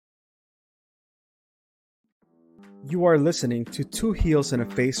You are listening to Two Heels and a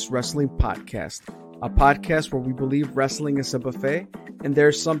Face Wrestling Podcast, a podcast where we believe wrestling is a buffet and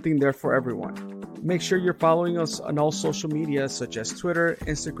there's something there for everyone. Make sure you're following us on all social media such as Twitter,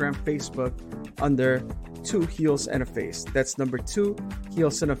 Instagram, Facebook under Two Heels and a Face. That's number 2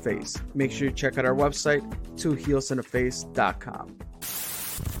 Heels and a Face. Make sure you check out our website, twoheelsandaface.com.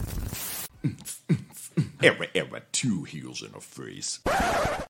 Era, Two Heels and a Face.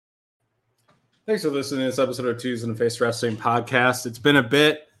 Thanks for listening to this episode of Twos and a Face Wrestling Podcast. It's been a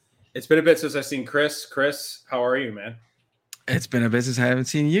bit since I've seen Chris. Chris, how are you, man? It's been a bit since I haven't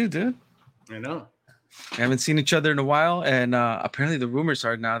seen you, dude. I know. We haven't seen each other in a while, and apparently the rumors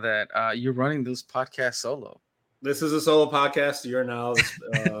are now that you're running this podcast solo. This is a solo podcast. You're now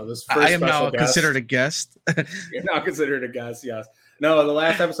this first I am special now guest. considered a guest. You're now considered a guest, yes. No, the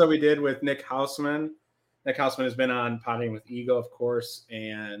last episode we did with Nick Hausman. Nick Hausman has been on Potting with Ego, of course,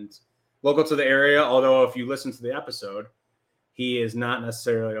 and local to the area. Although if you listen to the episode, he is not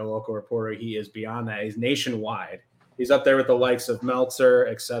necessarily a local reporter. He is beyond that. He's nationwide. He's up there with the likes of Meltzer,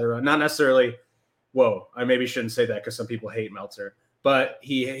 etc. Not necessarily. Whoa, I maybe shouldn't say that because some people hate Meltzer. But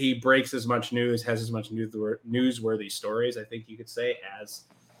he breaks as much news, has as much newsworthy stories, I think you could say, as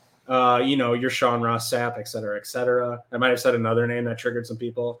your Sean Ross Sapp, et cetera, et cetera. I might have said another name that triggered some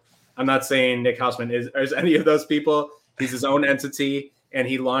people. I'm not saying Nick Hausman is any of those people. He's his own entity, and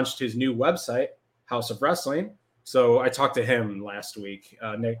he launched his new website, House of Wrestling. So I talked to him last week.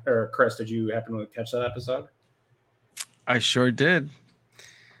 Nick or Chris, did you happen to catch that episode? I sure did.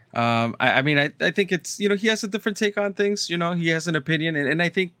 I think it's, he has a different take on things. He has an opinion, and I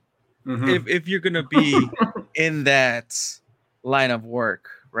think if you're gonna be in that line of work,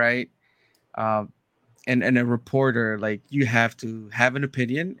 right, and a reporter, like, you have to have an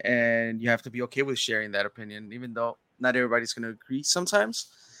opinion, and you have to be okay with sharing that opinion, even though not everybody's gonna agree sometimes.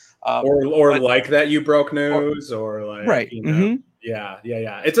 Or like that you broke news, or like, right? Yeah.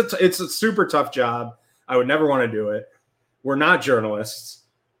 It's a super tough job. I would never want to do it. We're not journalists.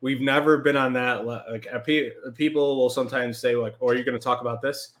 We've never been on that. Like, people will sometimes say, like, "Oh, are you going to talk about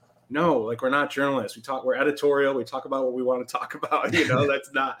this?" No, like, we're not journalists. We're editorial. We talk about what we want to talk about.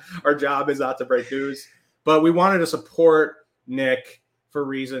 That's not our job. Is not to break news. But we wanted to support Nick for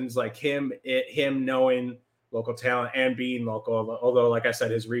reasons like him knowing local talent and being local. Although, like I said,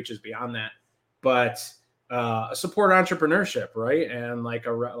 his reach is beyond that. But support entrepreneurship, right? And like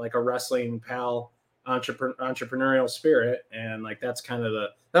a wrestling pal. Entrepreneurial spirit, and like that was kind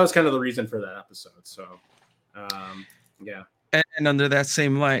of the reason for that episode. So yeah, and under that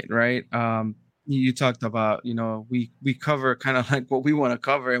same light, right, you talked about, we cover kind of like what we want to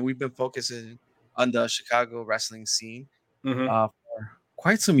cover, and we've been focusing on the Chicago wrestling scene for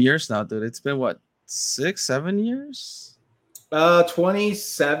quite some years now, dude. It's been what, 6-7 years?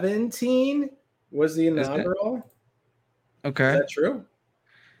 2017 was the inaugural. Okay, is that true?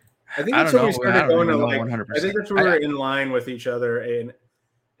 I think that's when we started going to, like, 100%. I think that's where we're in line with each other in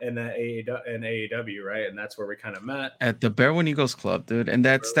AAW, right? And that's where we kind of met at the Berwyn Eagles Club, dude. And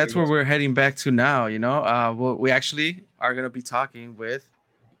that's where we're heading back to now. We actually are gonna be talking with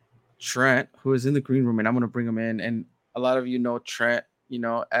Trent, who is in the green room, and I'm gonna bring him in. And a lot of you know Trent,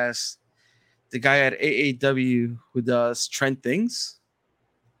 as the guy at AAW who does Trent things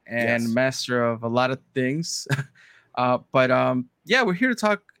and master of a lot of things. But we're here to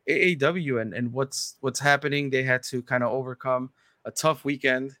talk AAW and what's happening. They had to kind of overcome a tough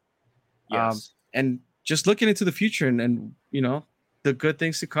weekend, and just looking into the future and the good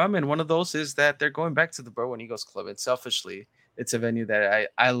things to come. And one of those is that they're going back to the Berwyn Eagles Club. And selfishly, it's a venue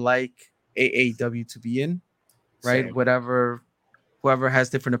that I like AAW to be in, right? Same. Whoever has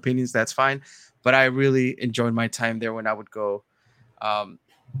different opinions, that's fine. But I really enjoyed my time there when I would go, and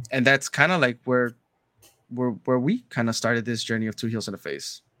that's kind of like where we kind of started this journey of Two Heels and a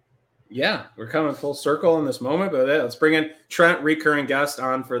Face. Yeah, we're coming full circle in this moment, but let's bring in Trent, recurring guest,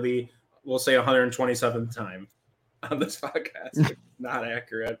 on for we'll say 127th time on this podcast. Not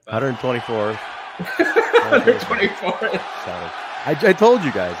accurate. 124. 124. I told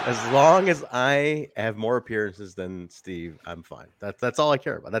you guys, as long as I have more appearances than Steve, I'm fine. That's all I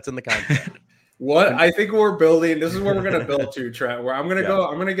care about. That's in the contract. What I think we're building, this is what we're going to build to, Trent, where I'm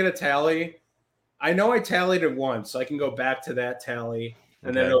going to get a tally. I know I tallied it once, so I can go back to that tally.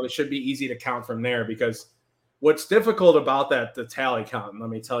 And then it should be easy to count from there, because what's difficult about the tally count,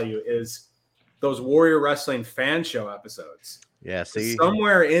 let me tell you, is those Warrior Wrestling fan show episodes. Yeah, see?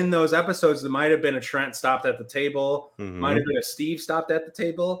 Somewhere in those episodes, there might have been a Trent stopped at the table, might have been a Steve stopped at the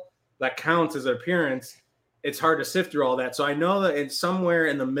table. That counts as an appearance. It's hard to sift through all that. So I know that it's somewhere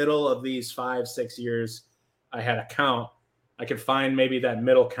in the middle of these 5-6 years, I had a count. I could find maybe that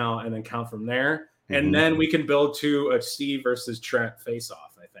middle count and then count from there. and then we can build to a Steve versus Trent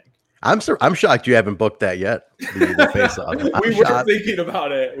face-off. I think. I'm shocked you haven't booked that yet. The face-off. We were thinking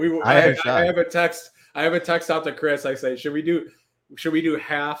about it. I have a text. I have a text out to Chris. I say, should we do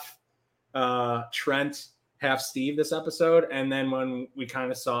half Trent, half Steve this episode? And then when we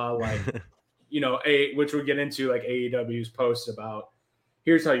kind of saw like, which we get into like AEW's post about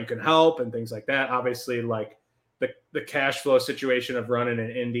here's how you can help and things like that. Obviously, like the cash flow situation of running an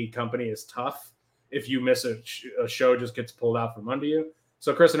indie company is tough. If you miss a show, just gets pulled out from under you.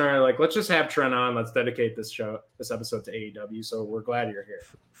 So Chris and I are like, let's just have Trent on. Let's dedicate this episode to AEW. So we're glad you're here.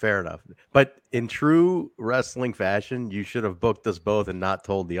 Fair enough. But in true wrestling fashion, you should have booked us both and not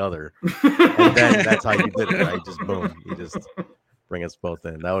told the other. And then that's how you did it, right? Just boom. You just bring us both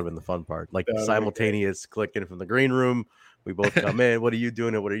in. That would have been the fun part. Like simultaneous clicking from the green room. We both come in. What are you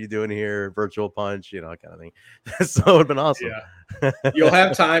doing? What are you doing here? Virtual punch, kind of thing. So it would have been awesome. Yeah. You'll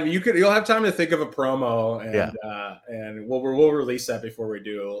have time. You'll have time to think of a promo, and we'll release that before we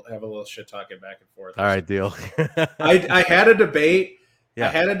do. We'll have a little shit talking back and forth. All right, deal. I had a debate. Yeah.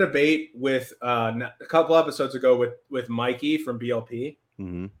 I had a debate with a couple episodes ago with Mikey from BLP.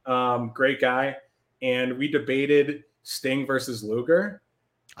 Mm-hmm. Great guy, and we debated Sting versus Luger.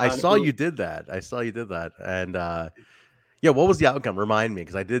 I saw you did that, and. Yeah, what was the outcome? Remind me,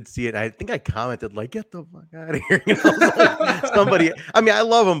 because I did see it. I think I commented like, "Get the fuck out of here!" Like, somebody. I mean, I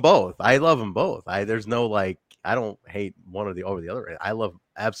love them both. There's no I don't hate one or the over the other.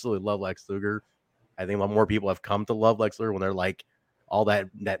 Absolutely love Lex Luger. I think more people have come to love Lex Luger when they're like all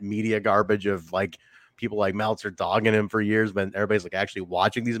that media garbage of like people like Meltzer dogging him for years, but everybody's like actually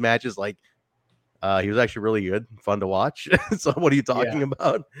watching these matches. Like, he was actually really good, fun to watch. So, what are you talking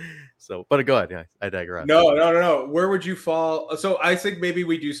about? So, but go ahead. Yeah, I digress. No. Where would you fall? So, I think maybe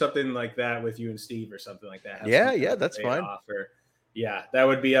we do something like that with you and Steve or something like that. That's fine. I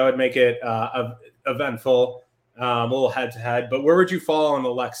would make it eventful, a little head to head. But where would you fall on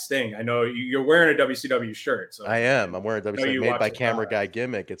the Lex Sting? I know you're wearing a WCW shirt. So I am. I'm wearing a WCW made by Camera Guy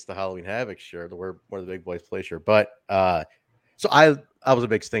Gimmick. It's the Halloween Havoc shirt, where the Big Boys play shirt. But so I was a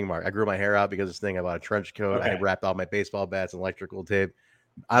big Sting mark. I grew my hair out because of Sting. I bought a trench coat. Okay. I wrapped all my baseball bats and electrical tape.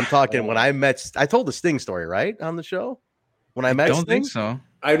 I'm talking when I told the Sting story, right, on the show? When I met Sting? I don't think so.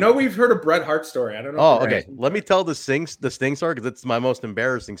 I know we've heard a Bret Hart story. I don't know. Oh, okay. Let me tell the Sting story because it's my most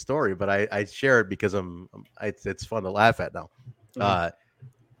embarrassing story, but I share it because it's fun to laugh at now. Mm-hmm.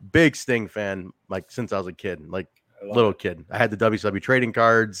 Big Sting fan, like since I was a kid, like little kid. I had the WCW trading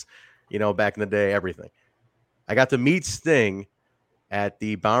cards, back in the day, everything. I got to meet Sting at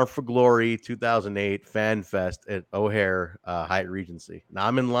the Bound for Glory 2008 Fan Fest at O'Hare Hyatt Regency. Now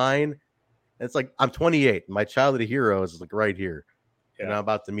I'm in line. It's like I'm 28. My childhood hero is like right here. Yeah. And I'm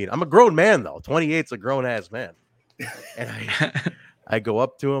about to meet him. I'm a grown man, though. 28's a grown-ass man. And I go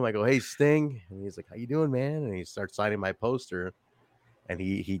up to him. I go, "Hey, Sting." And he's like, "How you doing, man?" And he starts signing my poster. And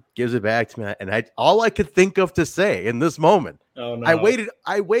he gives it back to me. And all I could think of to say in this moment, oh, no. I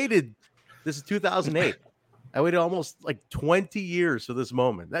waited. This is 2008. I waited almost like 20 years for this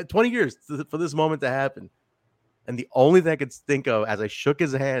moment. 20 years for this moment to happen. And the only thing I could think of as I shook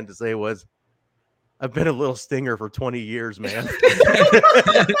his hand to say was, "I've been a little Stinger for 20 years, man."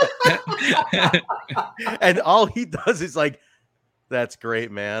 And all he does is like, "That's great,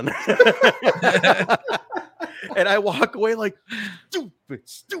 man." And I walk away like, stupid.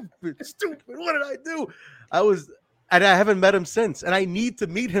 What did I do? And I haven't met him since. And I need to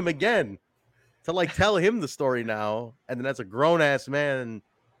meet him again. To like tell him the story now, and then as a grown ass man,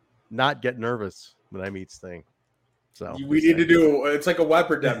 not get nervous when I meet Sting. So we need to do it's like a web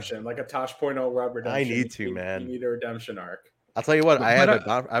redemption, like a Tosh.0 web redemption. I need to, man. You need a redemption arc. I'll tell you what, I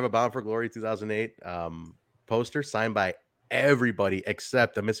have a Bound for Glory 2008 poster signed by everybody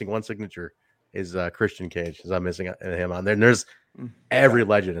except I'm missing one signature is Christian Cage, because I'm missing him on there. And there's every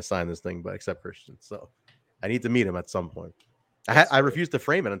legend has signed this thing, but except Christian. So I need to meet him at some point. I refuse to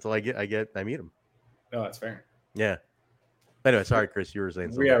frame it until I meet him. No, that's fair. Yeah. Anyway, sorry, Chris, you were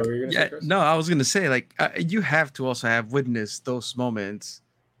saying something. Yeah, were you gonna say, Chris? No, I was gonna say like you have to also have witnessed those moments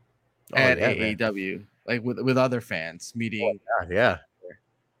at AAW, man. Like with other fans meeting. Oh, yeah.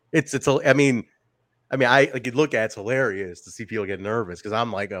 It's I mean, I like you look at it's hilarious to see people get nervous because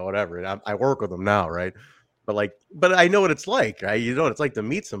I'm like, oh, whatever. I work with them now, right? But I know what it's like, right? You know what it's like to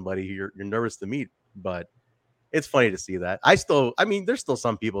meet somebody who you're nervous to meet, but. It's funny to see that. There's still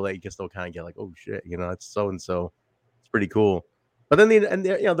some people that you can still kind of get like, oh shit, it's so and so. It's pretty cool. But then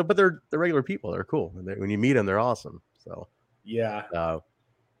but they're the regular people. They're cool. And when you meet them, they're awesome. So yeah.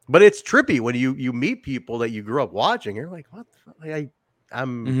 But it's trippy when you meet people that you grew up watching. You're like, what? Like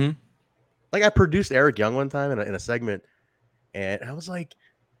I produced Eric Young one time in a segment, and I was like,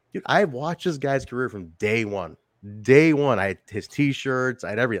 Dude, I watched this guy's career from day one. Day one, I had his T-shirts, I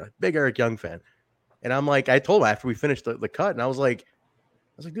had everything. Big Eric Young fan, and I'm like, I told him after we finished the cut, and I was like,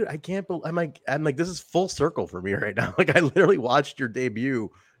 dude, I can't believe. I'm like, this is full circle for me right now. Like, I literally watched your debut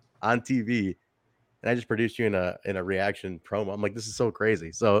on TV, and I just produced you in a reaction promo. I'm like, this is so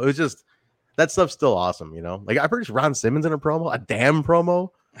crazy. So it was just that stuff's still awesome, you know. Like, I produced Ron Simmons in a promo, a damn promo,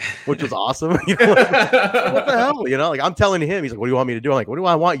 which was awesome. You know, like, what the hell, you know? Like, I'm telling him, he's like, what do you want me to do? I'm like, what do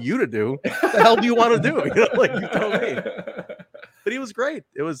I want you to do? What the hell do you want to do? You know, like, you tell me. But he was great.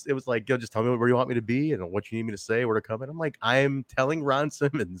 It was like, yo, just tell me where you want me to be and what you need me to say, where to come in. I'm like, I'm telling Ron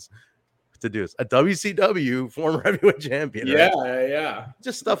Simmons to do this. A WCW former heavyweight champion. Yeah, right? yeah.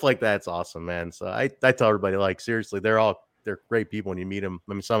 Just stuff like that's awesome, man. So I tell everybody, like, seriously, they're great people when you meet them.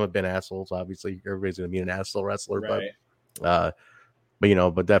 I mean, some have been assholes. Obviously, everybody's gonna meet an asshole wrestler, Right. but you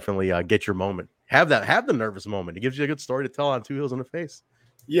know, but definitely get your moment. Have the nervous moment. It gives you a good story to tell on Two Heels in the Face.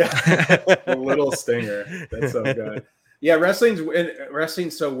 Yeah, the little stinger. That's so good. Yeah,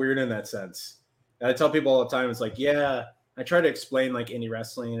 wrestling's so weird in that sense. And I tell people all the time, it's like, yeah, I try to explain like indie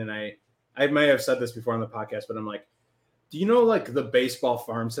wrestling, and I may have said this before on the podcast, but I'm like, do you know like the baseball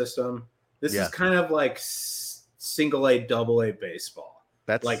farm system? This is kind of like single A, double A baseball.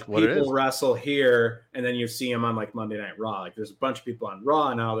 That's like what people wrestle here, and then you see them on like Monday Night Raw. Like there's a bunch of people on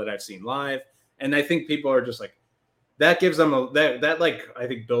Raw now that I've seen live, and I think people are just like, that gives them that like I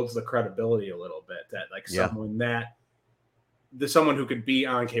think builds the credibility a little bit that like someone who could be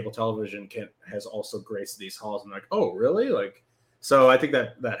on cable television has also graced these halls, and like, oh really? Like, so I think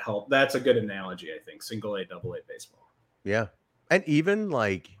that helped. That's a good analogy. I think single A, double A baseball. Yeah, and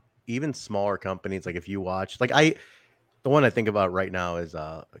even smaller companies, like if you watch, like the one I think about right now is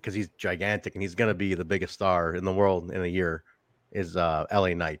because he's gigantic and he's gonna be the biggest star in the world in a year, is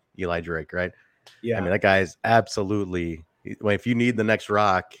LA Knight, Eli Drake, right? Yeah, I mean, that guy's absolutely. If you need the next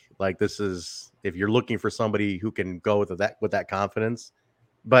Rock, like this is, if you're looking for somebody who can go with that confidence,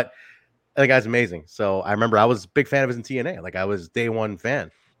 but the guy's amazing. So I remember I was a big fan of his in TNA. Like I was day one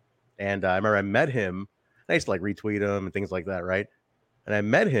fan, and I remember I met him. I used to like retweet him and things like that, right? And I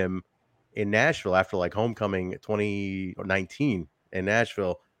met him in Nashville after like Homecoming 2019 in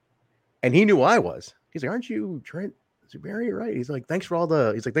Nashville, and he knew who I was. He's like, "Aren't you Trent Zuberi?" Right? He's like, "Thanks for all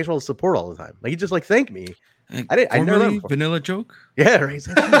the." He's like, "Thanks for all the support all the time." Like he just like thanked me. I never Vanilla Joke. Yeah, right.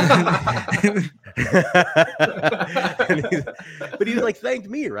 But he like thanked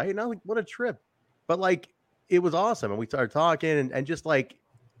me, right? And I was like, what a trip. But like it was awesome. And we started talking and just like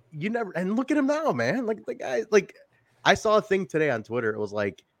and look at him now, man. Like the guy, like I saw a thing today on Twitter. It was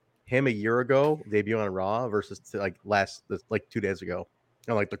like him a year ago, debut on Raw versus like 2 days ago.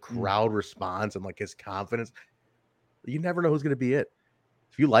 And like the crowd response and like his confidence. You never know who's gonna be it.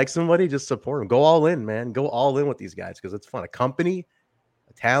 If you like somebody, just support them. Go all in, man. Go all in with these guys because it's fun. A company,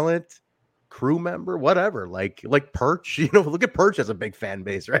 a talent, crew member, whatever. Like Perch, you know, look at Perch as a big fan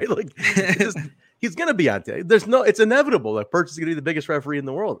base, right? Like he's gonna be on. It's inevitable that Perch is gonna be the biggest referee in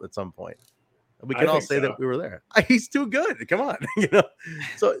the world at some point. We can all say that we were there. He's too good. Come on, you know.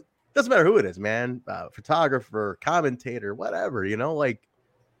 So it doesn't matter who it is, man. Photographer, commentator, whatever. You know, like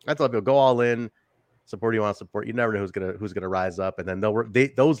I tell people, go all in. Support you want to support. You never know who's gonna rise up, and then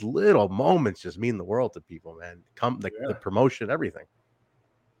those little moments just mean the world to people, man. The promotion, everything.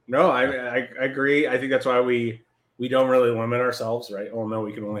 No, I agree. I think that's why we don't really limit ourselves, right? Oh no,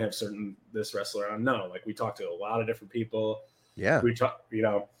 we can only have this wrestler on. No, like we talk to a lot of different people. Yeah, we talk. You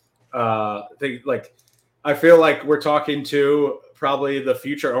know, I feel like we're talking to probably the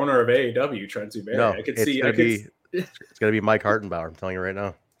future owner of AAW, Trent Zuberi. No, it's gonna be Mike Hartenbauer. I'm telling you right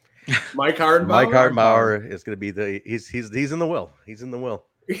now. Mike Hartenbauer. Mike Hartenbauer is going to be he's in the will. He's in the will.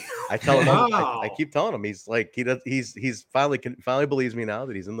 I tell him. I keep telling him. He's like he's finally believes me now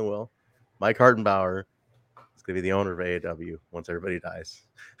that he's in the will. Mike Hartenbauer is going to be the owner of AAW once everybody dies.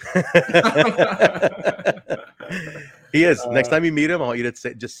 He is. Next time you meet him, I want you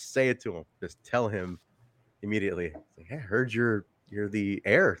to just say it to him. Just tell him immediately. Like, hey, I heard you're the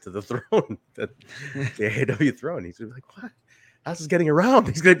heir to the throne, the AAW throne. He's going to be like, what? How's this getting around?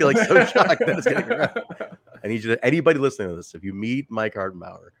 He's going to be like so shocked that it's getting around. I need you to, anybody listening to this, if you meet Mike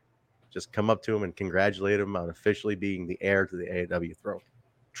Hartenbauer, just come up to him and congratulate him on officially being the heir to the AAW throne.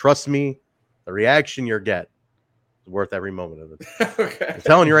 Trust me, the reaction you get is worth every moment of it. Okay. I'm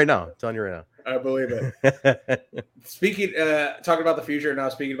telling you right now. I believe it. Talking about the future now,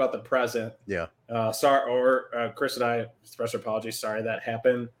 speaking about the present. Yeah. Chris and I express our apologies. Sorry that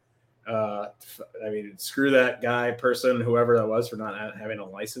happened. I mean, screw that guy, person, whoever that was, for not having a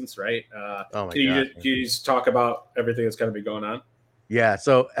license, right? Can you just talk about everything that's going to be going on? Yeah,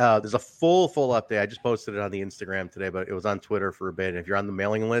 so there's a full update. I just posted it on the Instagram today, but it was on Twitter for a bit. And if you're on the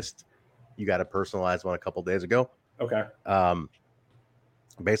mailing list, you got a personalized one a couple days ago. Okay.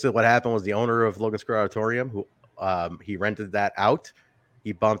 Basically, what happened was the owner of Logan Square Auditorium, who he rented that out.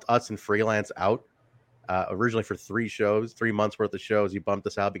 He bumped us and Freelance out originally for 3 months worth of shows. He bumped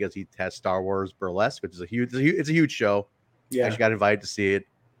us out because he has Star Wars Burlesque, which is a huge show. Yeah. I actually got invited to see it.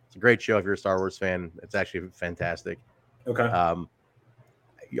 It's a great show if you're a Star Wars fan. It's actually fantastic. Okay.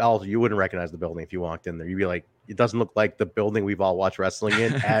 You wouldn't recognize the building if you walked in there. You'd be like, it doesn't look like the building we've all watched wrestling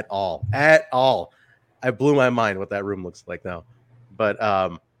in at all. At all. I blew my mind what that room looks like now.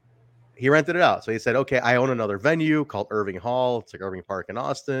 But he rented it out. So he said, okay, I own another venue called Irving Hall. It's like Irving Park in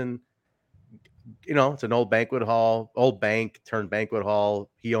Austin. It's an old banquet hall, old bank turned banquet hall.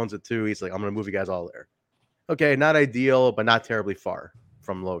 He owns it too. He's like, I'm going to move you guys all there. Okay, not ideal, but not terribly far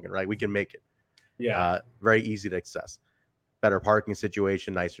from Logan, right? We can make it. Yeah. Very easy to access. Better parking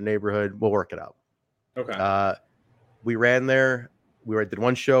situation, nicer neighborhood. We'll work it out. Okay. We ran there. Did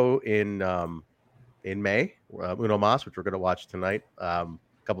one show in May, Uno Mas, which we're going to watch tonight. A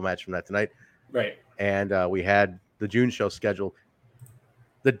couple matches from that tonight. Right. And we had the June show scheduled.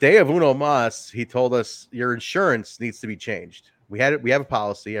 The day of Uno Mas, he told us your insurance needs to be changed. We have a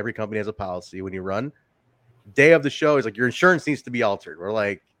policy. Every company has a policy when you run. Day of the show, he's like, your insurance needs to be altered. We're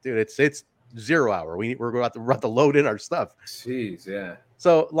like, dude, it's 0 hour. We're going to have to load in our stuff. Jeez, yeah.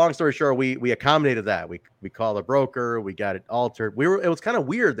 So long story short, we accommodated that. We called a broker. We got it altered. It was kind of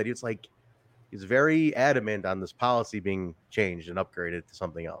weird that he's very adamant on this policy being changed and upgraded to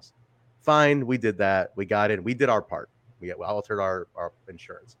something else. Fine, we did that. We got it. We did our part. We altered our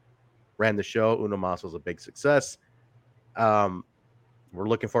insurance. Ran the show. Uno Mas was a big success. We're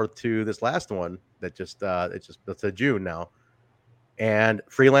looking forward to this last one that it's a June now. And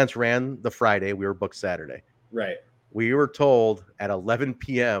Freelance ran the Friday. We were booked Saturday. Right. We were told at 11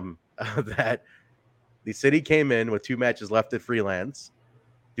 p.m. that the city came in with 2 matches left at Freelance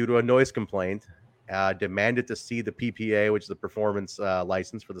due to a noise complaint, demanded to see the PPA, which is the performance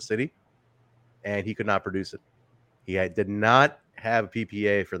license for the city, and he could not produce it. He did not have a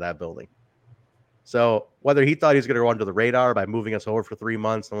PPA for that building. So whether he thought he was going to go under the radar by moving us over for 3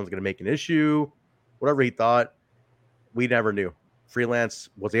 months, no one's going to make an issue, whatever he thought, we never knew. Freelance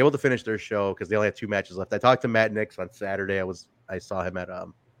was able to finish their show because they only had 2 matches left. I talked to Matt Nix on Saturday. I saw him at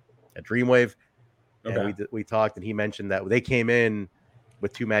Dreamwave, and Okay. we talked, and he mentioned that they came in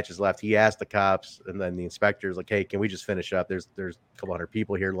with 2 matches left. He asked the cops, and then the inspectors like, "Hey, can we just finish up? There's a couple hundred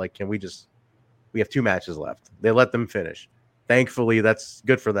people here. Like, we have 2 matches left." They let them finish. Thankfully, that's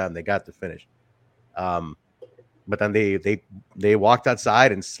good for them. They got to finish. But then they walked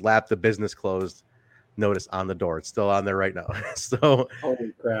outside and slapped the business closed notice on the door. It's still on there right now. So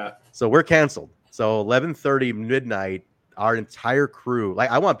Holy crap. So we're canceled. So 11:30 midnight, our entire crew,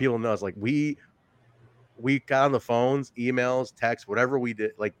 like I want people to know, it's like we got on the phones, emails, texts, whatever we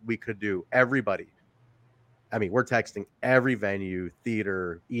did, like we could do. Everybody. I mean, we're texting every venue,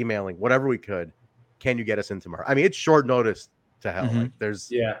 theater, emailing, whatever we could. Can you get us in tomorrow? I mean, it's short notice to hell. Mm-hmm. Like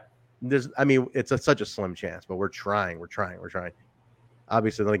there's, I mean, it's such a slim chance, but we're trying.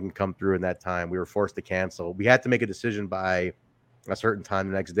 Obviously, nothing can come through in that time. We were forced to cancel. We had to make a decision by a certain time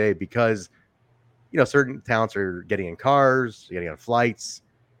the next day because, certain talents are getting in cars, getting on flights.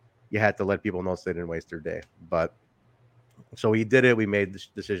 You had to let people know so they didn't waste their day. But so we did it. We made the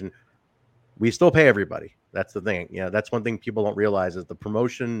decision. We still pay everybody. That's the thing. That's one thing people don't realize is the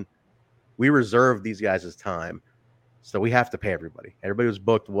promotion. We reserve these guys' time. So we have to pay everybody. Everybody who's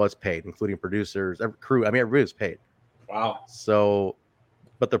booked was paid, including producers, crew. I mean, everybody was paid. Wow. So,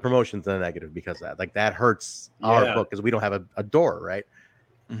 but the promotion's a negative because of that. Like that hurts our book because we don't have a door, right?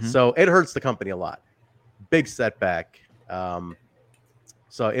 Mm-hmm. So it hurts the company a lot. Big setback.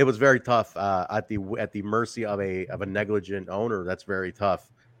 So it was very tough at the mercy of a negligent owner. That's very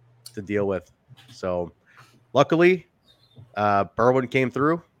tough to deal with. So luckily, Berwyn came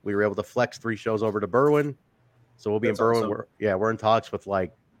through. We were able to flex 3 shows over to Berwyn. So we'll be in Berwyn. Awesome. We're in talks with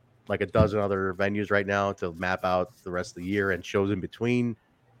like a dozen other venues right now to map out the rest of the year and shows in between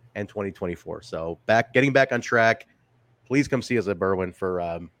and 2024. So getting back on track. Please come see us at Berwyn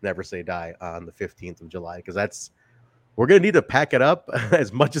for Never Say Die on the 15th of July because we're gonna need to pack it up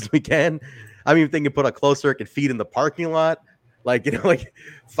as much as we can. I'm even thinking put a closed circuit feed in the parking lot, like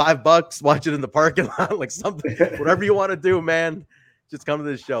 $5, watch it in the parking lot, like something, whatever you want to do, man. Just come to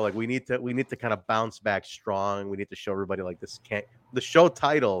this show. Like we need to kind of bounce back strong. We need to show everybody like this can't. The show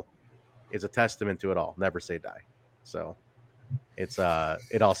title is a testament to it all. Never Say Die. So it's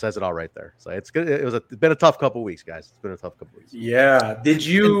it all says it all right there. So it's good. It's been a tough couple weeks, guys. It's been a tough couple weeks. Yeah. Did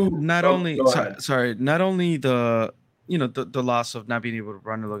you not only the the loss of not being able to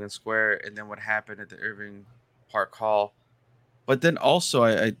run to Logan Square, and then what happened at the Irving Park Hall. But then also,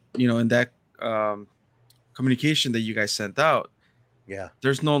 I in that communication that you guys sent out,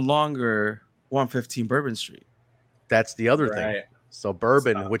 there's no longer 115 Bourbon Street. That's the other thing. So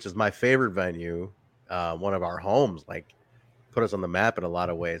Bourbon, which is my favorite venue, one of our homes, like put us on the map in a lot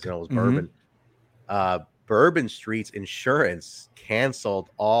of ways. It was Bourbon. Bourbon Street's insurance canceled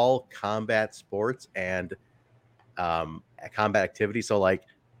all combat sports and combat activity. So like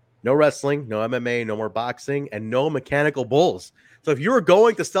no wrestling, no MMA, no more boxing, and no mechanical bulls. So if you were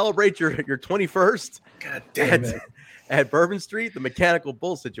going to celebrate your 21st God damn it. At Bourbon Street, the mechanical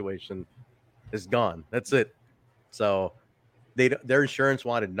bull situation is gone. That's it. So their insurance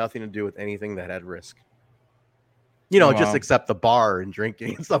wanted nothing to do with anything that had risk. Just except the bar and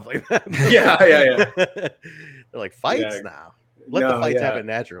drinking and stuff like that. Yeah. They're like, fights now. Let the fights happen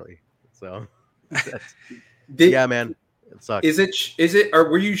naturally. So, man, it sucks. Is it, or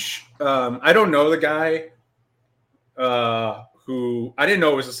were you, I don't know the guy who, I didn't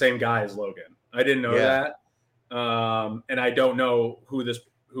know it was the same guy as Logan. I didn't know that. And I don't know who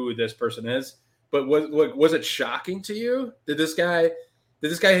this person is, but was it shocking to you? Did this guy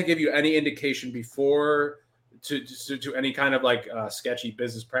give you any indication before to any kind of like sketchy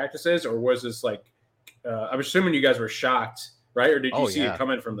business practices, or was this like I'm assuming you guys were shocked, right? Or did you see it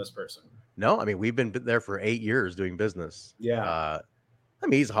coming from this person? No, I mean, we've been there for 8 years doing business. Yeah. I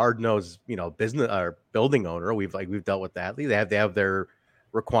mean, he's hard-nosed, business or building owner. We've dealt with that. They have their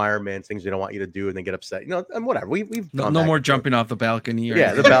requirements, things they don't want you to do, and they get upset. And whatever. We've no more jumping off the balcony.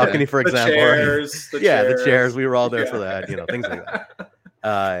 The balcony, for example. The chairs. We were all there for that. Things like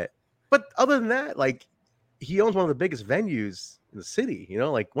that. But other than that, like, he owns one of the biggest venues in the city.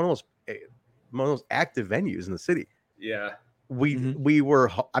 Like one of those active venues in the city. Yeah. We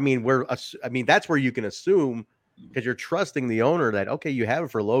were. I mean, that's where you can assume, because you're trusting the owner that, okay, you have it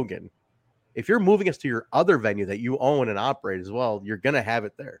for Logan. If you're moving us to your other venue that you own and operate as well, you're going to have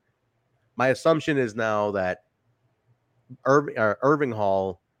it there. My assumption is now that Irving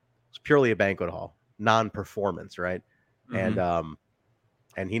Hall is purely a banquet hall, non-performance, right?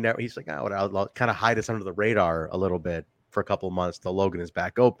 And he's like, I'll kind of hide us under the radar a little bit for a couple of months till Logan is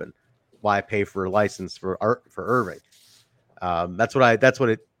back open. Why pay for a license for Irving? That's what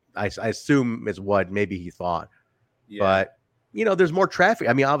I assume is what maybe he thought. Yeah. But there's more traffic.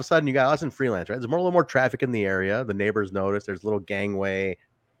 I mean, all of a sudden you got us in Freelance, right? There's a little more traffic in the area. The neighbors notice there's a little gangway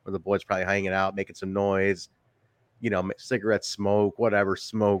where the boys probably hanging out, making some noise, cigarette smoke, whatever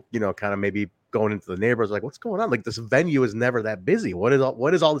smoke, kind of maybe going into the neighbors. Like, what's going on? Like, this venue is never that busy. What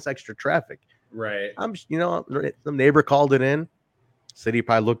is all this extra traffic? Right. Some neighbor called it in. City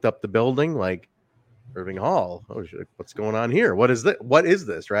probably looked up the building, like, Irving Hall. Oh shit, what's going on here? What is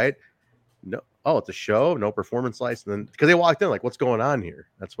this? Right? No. Oh, it's a show. No performance license. And then because they walked in, like, what's going on here?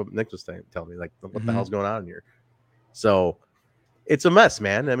 That's what Nick was telling me. Like, what the hell's going on here? So it's a mess,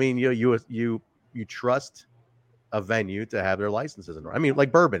 man. I mean, you trust a venue to have their licenses in. I mean,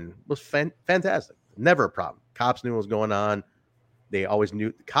 like Bourbon was fantastic. Never a problem. Cops knew what was going on. They always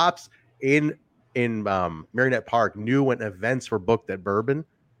knew. Cops in Marionette Park knew when events were booked at Bourbon,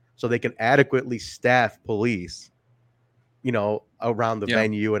 so they can adequately staff police, around the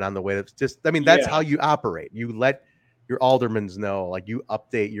venue and on the way. That's just, I mean, that's how you operate. You let your aldermans know, like, you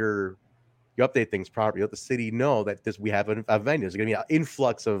update things properly. You let the city know that we have a venue. There's going to be an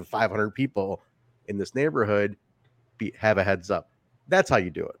influx of 500 people in this neighborhood. Have a heads up. That's how you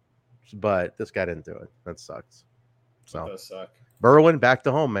do it. But this guy didn't do it. That sucks. So that does suck. Berwyn, back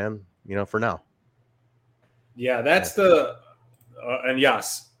to home, man. For now. Yeah, that's and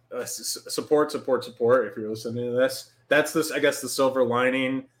yes, support. If you're listening to this, that's this. I guess the silver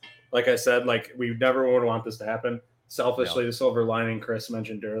lining. Like I said, like, we never would want this to happen. Selfishly, the silver lining Chris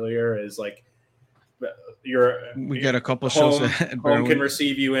mentioned earlier is like, we get a couple home, shows. Home can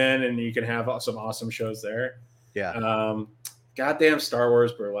receive you in, and you can have some awesome shows there. Yeah. Goddamn Star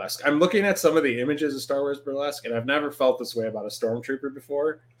Wars Burlesque. I'm looking at some of the images of Star Wars Burlesque, and I've never felt this way about a stormtrooper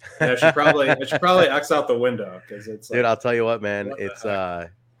before. And I should probably X out the window, because it's like, dude, I'll tell you what, man. It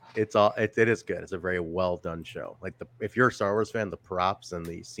is good. It's a very well done show. Like, if you're a Star Wars fan, the props and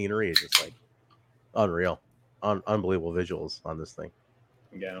the scenery is just like unreal, unbelievable visuals on this thing.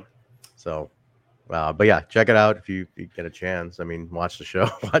 Yeah. So, but yeah, check it out if you get a chance. I mean, watch the show,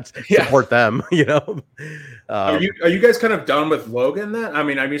 support them. Are you guys kind of done with Logan then? I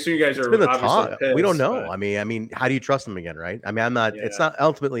mean, I'm assuming you guys are obviously pissed, we don't know. But... I mean, how do you trust him again, right? I mean, I'm not. Yeah. It's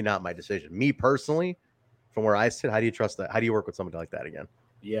ultimately not my decision. Me personally, from where I sit, how do you trust that? How do you work with somebody like that again?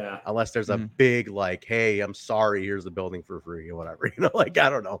 Yeah. Unless there's a big like, hey, I'm sorry, here's the building for free or whatever. Like I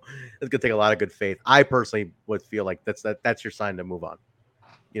don't know. It's gonna take a lot of good faith. I personally would feel like that's your sign to move on.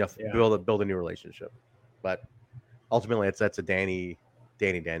 Build a new relationship. But ultimately, that's a Danny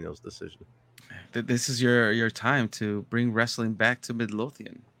Daniels decision. This is your time to bring wrestling back to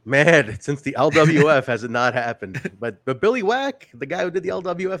Midlothian. Man, since the LWF has it not happened, but Billy Wack, the guy who did the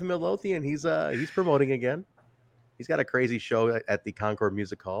LWF in Midlothian, he's promoting again. He's got a crazy show at the Concord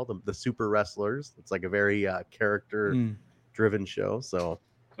Music Hall, the Super Wrestlers. It's like a very character-driven show. So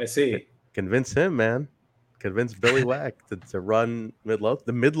I see. Convince him, man. Convince Billy Wack to run the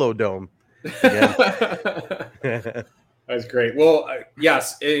Midlow Dome again. That's great. Well,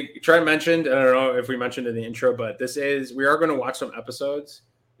 yes, Trent mentioned, I don't know if we mentioned in the intro, but we are going to watch some episodes.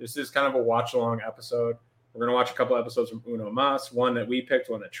 This is kind of a watch-along episode. We're going to watch a couple episodes from Uno Mas, one that we picked,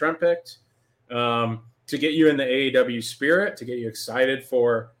 one that Trent picked. To get you in the AAW spirit, to get you excited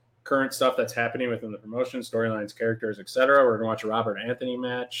for current stuff that's happening within the promotion, storylines, characters, etc. We're going to watch a Robert Anthony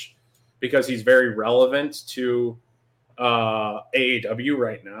match because he's very relevant to AAW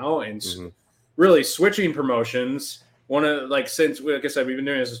right now, and really switching promotions. Since, like I said, we've been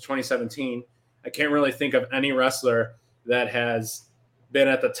doing this since 2017. I can't really think of any wrestler that has been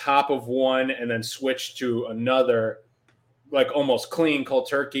at the top of one and then switched to another, like almost clean cold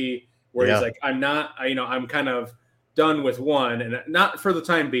turkey. Where he's like, I'm kind of done with one, and not for the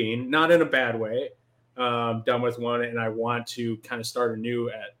time being, not in a bad way, done with one, and I want to kind of start anew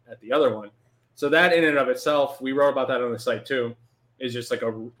at the other one. So that in and of itself, we wrote about that on the site too, is just like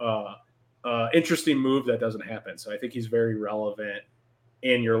a interesting move that doesn't happen. So I think he's very relevant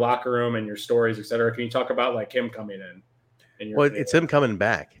in your locker room and your stories, et cetera. Can you talk about like him coming in? It's him coming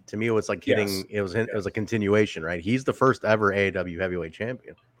back. To me, it was like it was a continuation, right? He's the first ever AAW heavyweight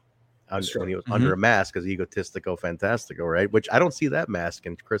champion. When he was under a mask as Egotistico Fantastico, right? Which I don't see that mask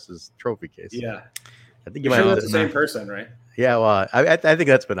in Chris's trophy case. Yeah. I think you might have the same person, right? Yeah, well, I think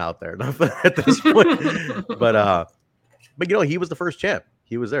that's been out there enough at this point. But he was the first champ.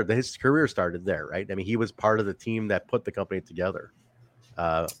 He was there. His career started there, right? I mean, he was part of the team that put the company together.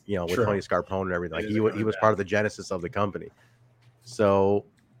 With Tony Scarpone and everything. Like he was part of the genesis of the company. So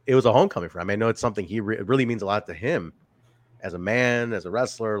it was a homecoming for him. I know it's something it really means a lot to him. As a man, as a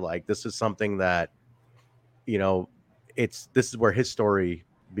wrestler, like this is something that, this is where his story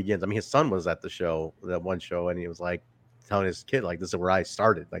begins. I mean, his son was at that one show, and he was like telling his kid, like, this is where I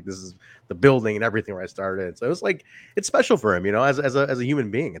started. Like, this is the building and everything where I started. So it was like, it's special for him, as a human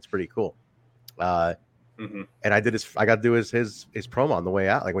being. It's pretty cool. And I got to do his promo on the way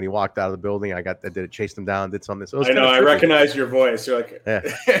out. Like when he walked out of the building, I did it, chased him down, did something. So I recognized your voice. You're like,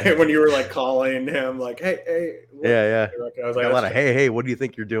 when you were like calling him, like, hey. Yeah. I was like, a lot of, hey, what do you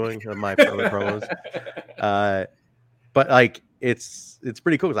think you're doing on my promos? But like, it's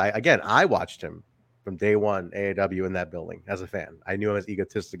pretty cool. I watched him from day one, AAW in that building as a fan. I knew him as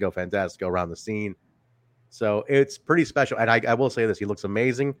Egotistico Fantastico around the scene. So it's pretty special. And I will say this, he looks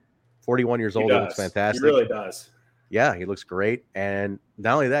amazing. 41 years old, he looks fantastic. He really does. Yeah, he looks great. And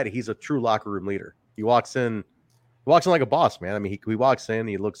not only that, he's a true locker room leader. He walks in like a boss, man. I mean, he walks in,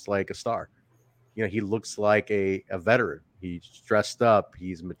 he looks like a star. He looks like a veteran. He's dressed up,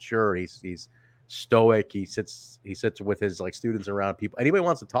 he's mature, he's stoic. He sits with his like students around people. Anybody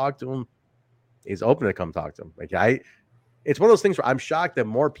wants to talk to him, he's open to come talk to him. Like it's one of those things where I'm shocked that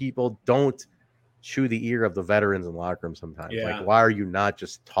more people don't chew the ear of the veterans in the locker room sometimes. Yeah. Like, why are you not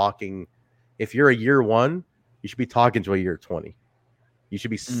just talking? If you're a year 1, you should be talking to a year 20. You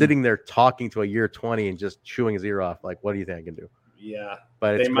should be sitting there talking to a year 20 and just chewing his ear off. Like, what do you think I can do? Yeah,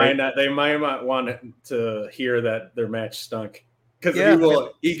 but they might not want to hear that their match stunk because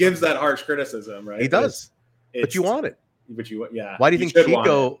he gives that harsh criticism, right? He does, but you want it. But why do you think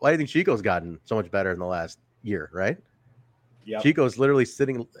Chico's gotten so much better in the last year, right? Yeah, Chico's literally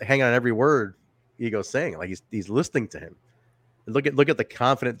hanging on every word Ego's saying. Like he's listening to him. And look at the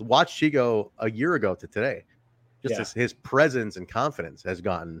confidence. Watch Chico a year ago to today. Just his presence and confidence has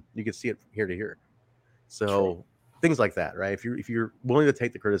gotten. You can see it here to here. So things like that, right? If you're willing to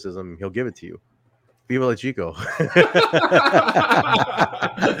take the criticism, he'll give it to you. Viva la Chico.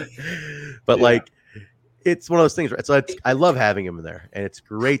 But like, it's one of those things. Right? So I love having him in there, and it's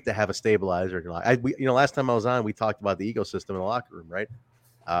great to have a stabilizer. Last time I was on, we talked about the ecosystem in the locker room, right?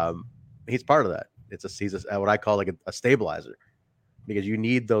 He's part of that. He's what I call like a stabilizer, because you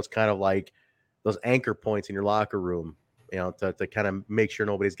need those kind of like those anchor points in your locker room, to kind of make sure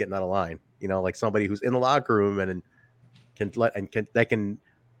nobody's getting out of line. Like somebody who's in the locker room and can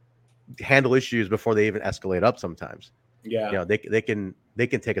handle issues before they even escalate up. Sometimes, they can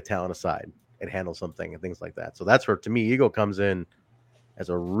take a talent aside and handle something and things like that. So that's where, to me, Ego comes in as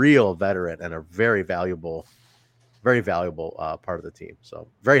a real veteran and a very valuable part of the team. So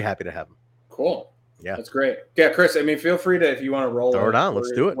very happy to have him. Cool. Yeah, that's great. Yeah, Chris, I mean, feel free to, if you want to roll Throw it on.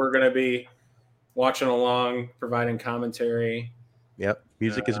 Let's do it. We're going to be watching along, providing commentary. Yep.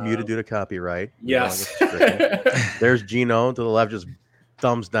 Music is muted due to copyright. Yes. There's Gino to the left, just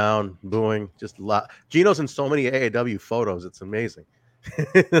thumbs down, booing. Just a lot. Gino's in so many AAW photos. It's amazing.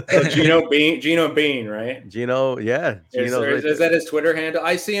 So Gino Bean, right? Gino, yeah. Gino is that his Twitter handle?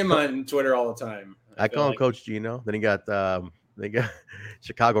 I see him on Twitter all the time. I call him Coach Gino. Then they got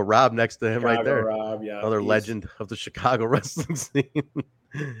Chicago Rob next to him right there. Rob, yeah. Another legend of the Chicago wrestling scene.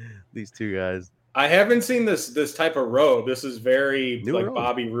 These two guys. I haven't seen this type of robe. This is very New like robe.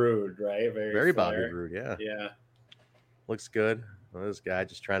 Bobby Roode, right? Very Bobby Roode, yeah. Yeah. Looks good. Well, this guy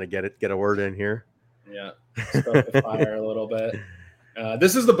just trying to get a word in here. Yeah. Start the fire a little bit.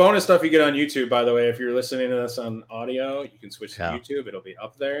 This is the bonus stuff you get on YouTube, by the way. If you're listening to this on audio, you can switch to YouTube. It'll be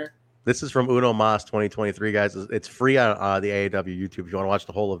up there. This is from Uno Mas 2023, guys. It's free on the AAW YouTube. If you want to watch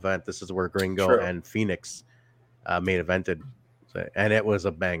the whole event, this is where Gringo and Phoenix main evented. So, and it was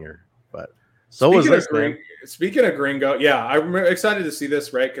a banger. But so was this, man. Speaking of Gringo, yeah, I'm excited to see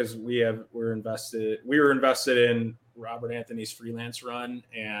this, right? Because we were invested in Robert Anthony's freelance run,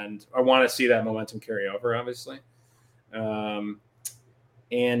 and I want to see that momentum carry over, obviously. And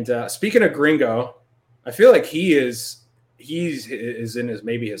speaking of Gringo, I feel like he's in his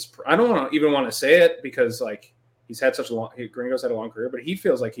I don't even want to say it because like Gringo's had a long career, but he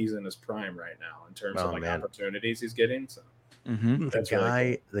feels like he's in his prime right now in terms of opportunities he's getting. So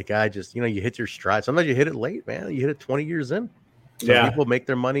the guy just, you hit your stride. Sometimes you hit it late, man. You hit it 20 years in. Some people make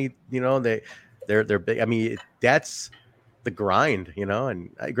their money, they're big. I mean, that's the grind, and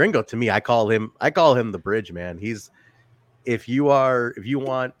Gringo, to me, I call him the bridge, man. If you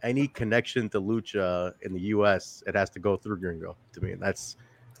want any connection to Lucha in the US, it has to go through Gringo. To me,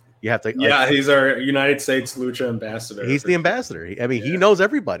 you have to. Yeah, he's our United States Lucha ambassador. He's the ambassador. He knows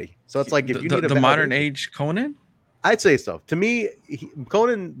everybody. So it's like if you need the modern age Conan. I'd say so. To me,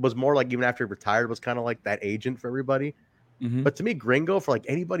 Conan was more like, even after he retired, was kind of like that agent for everybody. Mm-hmm. But to me, Gringo, for like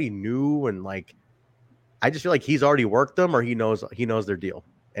anybody new, and like, I just feel like he's already worked them, or he knows their deal,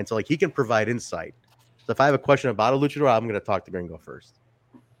 and so like he can provide insight. So if I have a question about a luchador, I'm going to talk to Gringo first.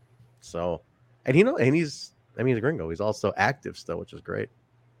 So, and he's a Gringo. He's also active still, which is great.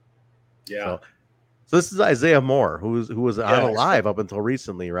 Yeah. So this is Isaiah Moore, who was on Alive up until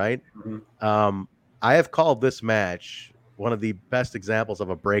recently, right? Mm-hmm. I have called this match one of the best examples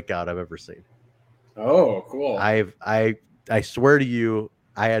of a breakout I've ever seen. Oh, cool. I swear to you,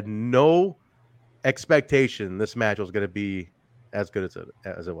 I had no expectation this match was going to be as good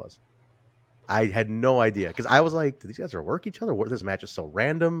as it was. I had no idea, because I was like, do these guys work each other? This match is so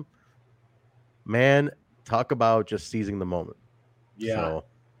random. Man, talk about just seizing the moment. Yeah. So,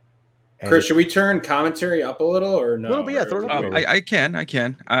 Chris, should we turn commentary up a little or no? Well, but yeah, throw it up. I can.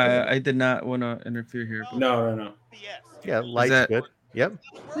 I did not want to interfere here. But... No. Yeah, light's good. Yep.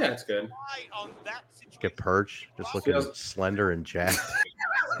 Yeah, it's good. Get Perch, just looking slender and jacked.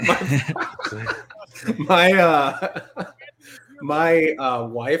 My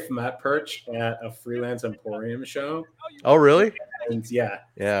wife met Perch at a freelance Emporium show. Oh, really? And yeah.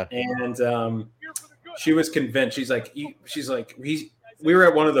 And she was convinced. She's like, we were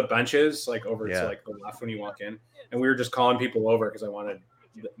at one of the benches, like over to like the left when you walk in, and we were just calling people over because I wanted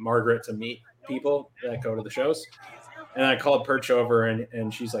Margaret to meet people that go to the shows. And I called Perch over,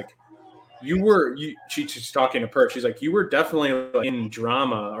 and she's like, she's talking to Perch. She's like, you were definitely like in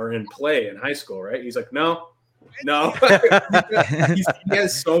drama or in play in high school, right? He's like, no. He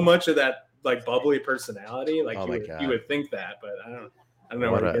has so much of that like bubbly personality. Like you would think that, but I don't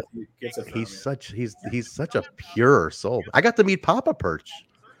know where he gets it from. He's such a pure soul. I got to meet Papa Perch.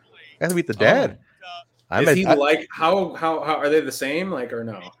 I got to meet the dad. How are they the same? Like, or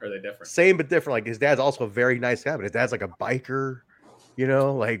no? Are they different? Same but different. Like his dad's also a very nice guy, but his dad's like a biker.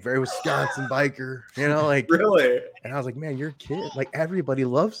 Like very Wisconsin biker, like really. And I was like, man, your kid, like everybody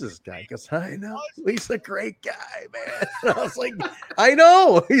loves this guy. Because I know he's a great guy, man. And I was like, I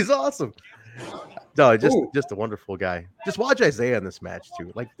know he's awesome. No, just a wonderful guy. Just watch Isaiah in this match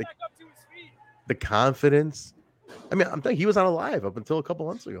too. Like the confidence. I mean, I'm thinking he was on Alive up until a couple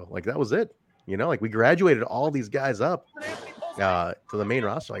months ago. Like that was it. Like we graduated all these guys up to the main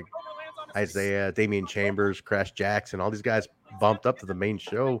roster. Like Isaiah, Damian Chambers, Crash Jackson, all these guys bumped up to the main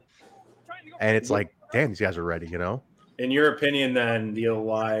show, and it's like, damn, these guys are ready. In your opinion, then the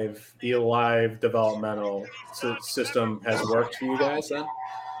Alive developmental system has worked for you guys then?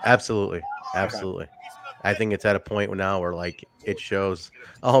 Absolutely. I think it's at a point now where like it shows.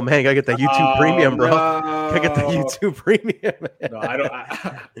 Oh man, gotta get that YouTube Premium, bro. Gotta get the YouTube Premium. No, I don't.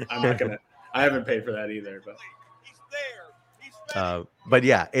 I'm not gonna. I haven't paid for that either. But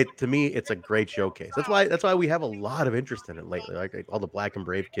yeah, to me, it's a great showcase. That's why we have a lot of interest in it lately. Like all the Black and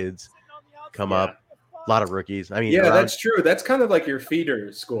Brave kids come up, a lot of rookies. I mean, yeah, that's true. That's kind of like your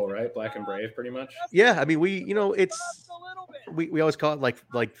feeder school, right? Black and Brave, pretty much. Yeah, I mean, we always call it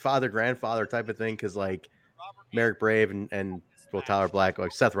like father grandfather type of thing because like Merrick Brave and well, Tyler Black,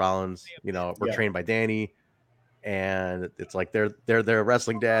 like Seth Rollins, were trained by Danny, and it's like they're a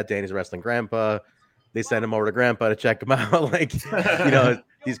wrestling dad. Danny's a wrestling grandpa. They send him over to grandpa to check him out. Like,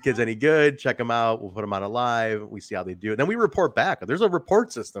 these kids any good? Check them out. We'll put them on a live. We see how they do. Then we report back. There's a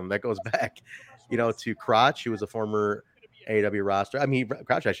report system that goes back, to Crotch, who was a former AAW roster. I mean,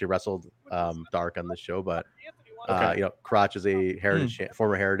 Crotch actually wrestled Dark on this show, but Crotch is a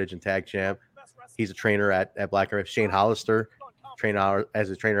former Heritage and Tag champ. He's a trainer at Black and Brave. Shane Hollister trained as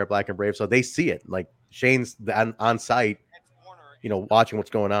a trainer at Black and Brave. So they see it. Like Shane's on site, watching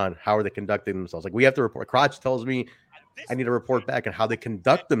what's going on. How are they conducting themselves? Like we have to report. Crotch tells me I need to report back on how they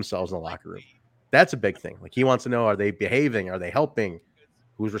conduct themselves in the locker room. That's a big thing. Like he wants to know, are they behaving? Are they helping?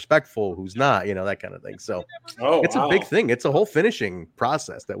 Who's respectful? Who's not? That kind of thing. So it's a big thing. It's a whole finishing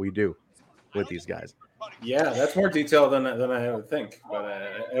process that we do with these guys. Yeah, that's more detailed than I would think. But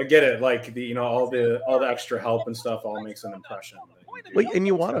I get it. Like all the extra help and stuff all makes an impression. Well, and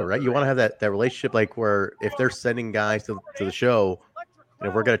you want to, right? You want to have that relationship, like where if they're sending guys to the show, and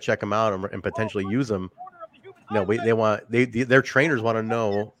if we're going to check them out and potentially use them, their trainers want to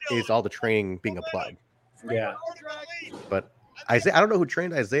know, is all the training being applied? Yeah. But Isaiah, I don't know who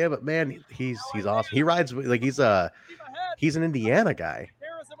trained Isaiah, but man, he's awesome. He rides like he's an Indiana guy,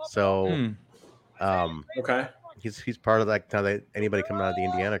 so okay, he's part of that kind of anybody coming out of the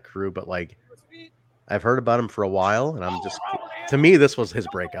Indiana crew, but like I've heard about him for a while, and to me, this was his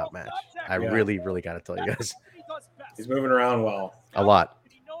breakout match. I really, really got to tell you guys. He's moving around well. A lot.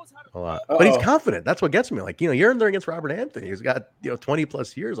 But he's confident. That's what gets me. Like, you're in there against Robert Anthony. He's got, 20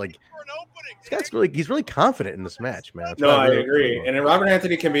 plus years. Like, he's really confident in this match, man. No, I agree. Cool. And Robert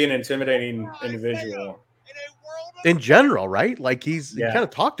Anthony can be an intimidating individual. In general, right? Like, you kind of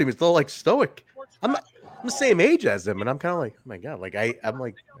talk to him. He's still like stoic. I'm the same age as him, and I'm kind of like, oh my God. Like, I'm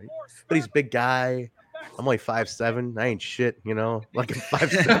like, but he's a big guy. I'm like 5'7". I ain't shit, Like I'm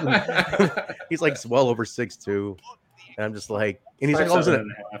 5'7". He's like well over 6'2". And I'm just like, and he's like,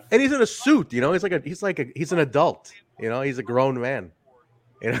 he's in a suit, he's an adult, he's a grown man.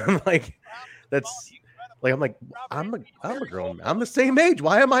 And I'm like, I'm a grown man. I'm the same age.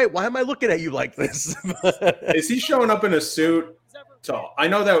 Why am I looking at you like this? Is he showing up in a suit? So I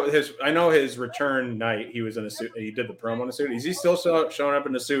know his return night, he was in a suit. He did the promo in a suit. Is he still showing up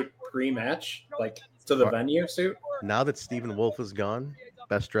in a suit pre-match, like to the venue suit? Now that Stephen Wolf is gone,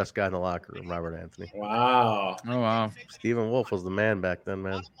 best dressed guy in the locker room, Robert Anthony. Wow. Oh wow. Stephen Wolf was the man back then,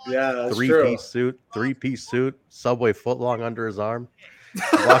 man. Yeah, that's three-piece suit, Subway footlong under his arm.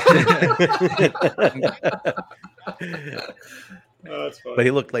 That's funny. But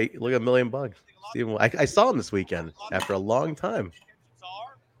he looked like $1 million. Stephen, I saw him this weekend after a long time.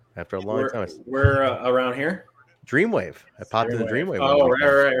 We're around here. Dreamwave. I popped into Dreamwave. Oh,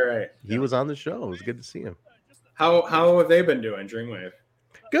 right. He was on the show. It was good to see him. How have they been doing, Dreamwave?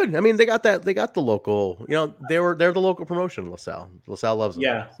 Good. I mean, they got the local. They're the local promotion. LaSalle loves them.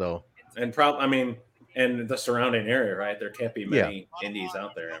 Yeah. So and the surrounding area, right? There can't be many indies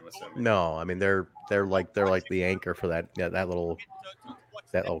out there, I'm assuming. No, I mean they're like the anchor for that little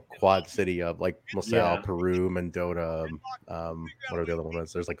quad city of like LaSalle, Peru, Mendota. What are the other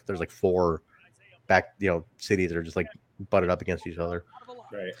ones? There's like 4 back cities that are just like butted up against each other.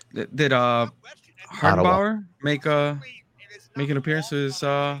 Right. Did Hardbauer make an appearance?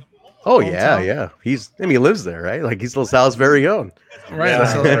 Oh yeah. He lives there, right? Like he's LaSalle's very own. Right.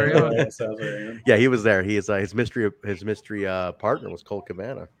 Yeah, he was there. He is his mystery partner was Colt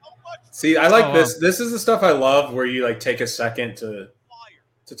Cabana. See, I like this. This is the stuff I love where you like take a second to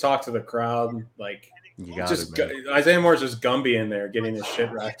talk to the crowd. Like Isaiah Moore's just Gumby in there getting his shit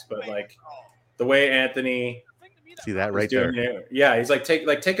wrecked, but like the way Anthony. See that right there? Yeah, he's like take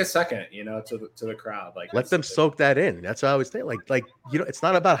a second, to the crowd. Like let them soak that in. That's what I always say. Like it's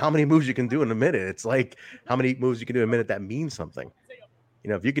not about how many moves you can do in a minute. It's like how many moves you can do in a minute that means something.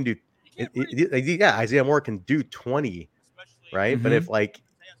 If you can do, Isaiah Moore can do 20, right? Mm-hmm.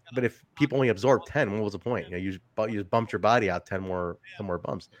 But if people only absorb 10, what was the point? You just bumped your body out 10 more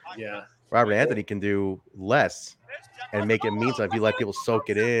bumps. Yeah. Robert Anthony can do less and make it mean something. If you let people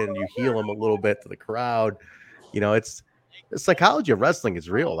soak it in, you heal them a little bit to the crowd. the psychology of wrestling is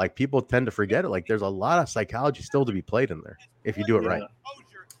real. Like people tend to forget it. Like there's a lot of psychology still to be played in there if you do it right.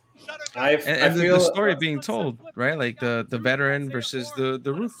 I And feel the story being told, right? Like the veteran versus the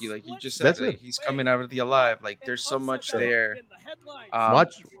rookie, like you just said, That's like, it. he's coming out of the alive. Like there's so much there.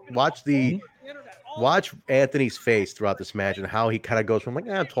 Watch Anthony's face throughout this match and how he kind of goes from like,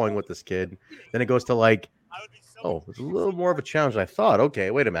 I'm toying with this kid. Then it goes to like, oh, it's a little more of a challenge than I thought. Okay,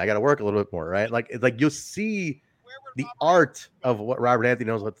 wait a minute, I got to work a little bit more, right? Like it's like you'll see the art of what Robert Anthony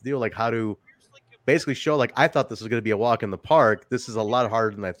knows what to do, like how to basically show, like, I thought this was going to be a walk in the park. This is a lot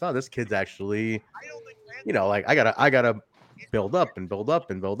harder than I thought. This kid's actually, like I gotta build up and build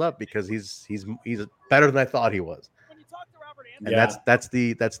up and build up because he's better than I thought he was. And that's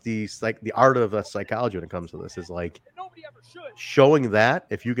the like the art of the psychology when it comes to this is like showing that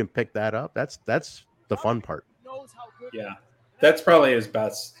if you can pick that up, that's the fun part. Yeah, that's probably his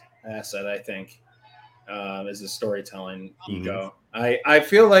best asset, I think, is his storytelling ego. I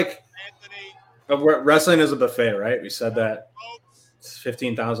feel like wrestling is a buffet, right? We said that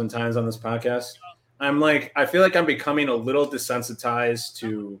 15,000 times on this podcast. I feel like I'm becoming a little desensitized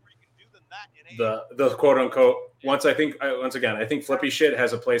to the quote unquote. I think flippy shit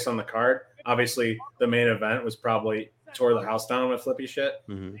has a place on the card. Obviously, the main event was probably tore the house down with flippy shit.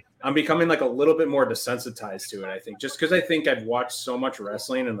 Mm-hmm. I'm becoming like a little bit more desensitized to it. I think just because I think I've watched so much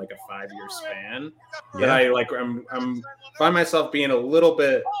wrestling in like a 5-year span that I'm find myself being a little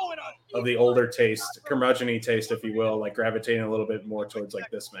bit of the older taste, curmudgeon-y taste, if you will, like gravitating a little bit more towards like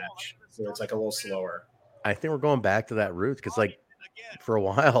this match, where it's like a little slower. I think we're going back to that root because like for a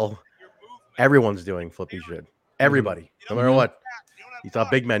while, everyone's doing flippy shit. Everybody, no matter what. You saw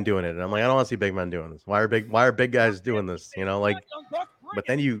big men doing it, and I'm like, I don't want to see big men doing this. Why are big guys doing this? Like, but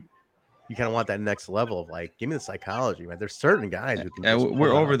then you kind of want that next level of like, give me the psychology, man. There's certain guys who can. Yeah,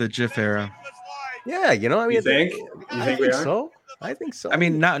 we're over the GIF era. Yeah, I mean, you think we are? So? I think so. I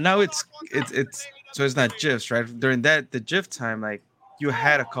mean, now it's so it's not GIFs, right? During the GIF time, like you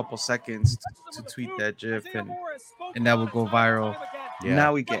had a couple seconds to tweet that GIF, and that will go viral. Yeah.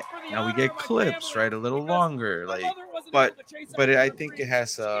 Now we get clips, right? A little longer, like, but I think it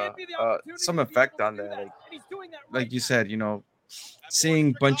has some effect on that. Like you said,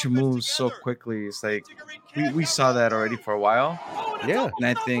 seeing bunch of moves so quickly. It's like we saw that already for a while. Yeah, and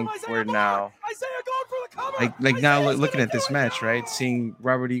I think we're now like now looking at this match, right? Seeing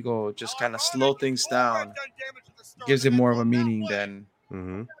Robert Eagle just kind of slow things down gives it more of a meaning than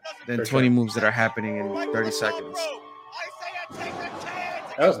 20 moves that are happening in 30 seconds.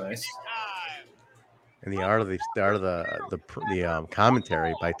 That was nice. And the art of the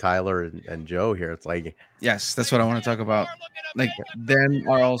commentary by Tyler and Joe here, it's like, yes, that's what I want to talk about. Like they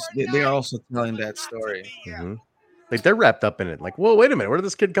are also telling that story. Mm-hmm. Like they're wrapped up in it. Like, whoa, wait a minute, where did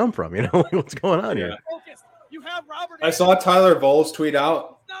this kid come from? What's going on here? I saw Tyler Voles tweet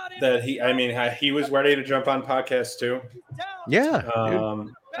out that he was ready to jump on podcast too. Yeah.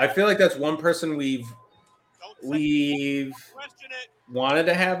 I feel like that's one person we've wanted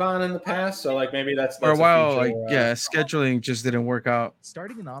to have on in the past, so like maybe that's for a while. Scheduling just didn't work out.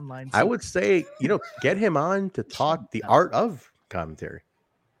 Starting an online. I would say get him on to talk the art of commentary.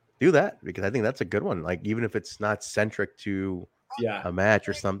 Do that because I think that's a good one. Like even if it's not centric to a match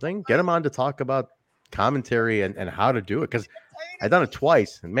or something, get him on to talk about commentary and how to do it. Because I've done it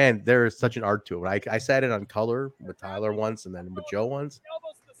twice, and man, there is such an art to it. I sat in on color with Tyler once, and then with Joe once,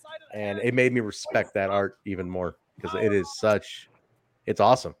 and it made me respect that art even more because it's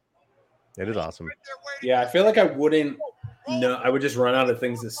awesome. It is awesome. Yeah, I feel like I wouldn't know. I would just run out of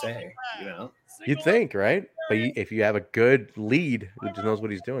things to say. You'd think, right? But if you have a good lead who just knows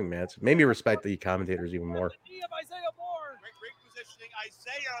what he's doing, man, it's made me respect the commentators even more.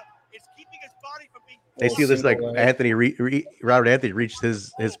 They see this like Robert Anthony reached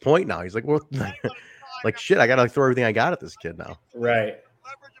his point now. He's like, well, like shit, I gotta throw everything I got at this kid now. Right.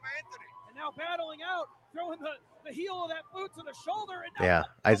 And now battling out, throwing the heel of that boot to the shoulder. Yeah,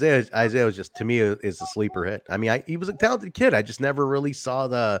 Isaiah was just, to me, is a sleeper hit. I mean, he was a talented kid. I just never really saw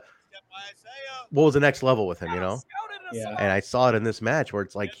what was the next level with him, Yeah. And I saw it in this match where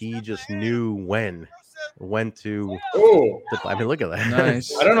it's like he just knew when to. Oh, I mean, look at that.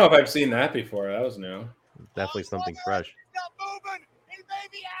 Nice. I don't know if I've seen that before. That was new. Definitely something fresh. He may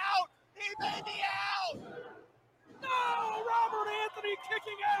be out. He may be out. No, Robert Anthony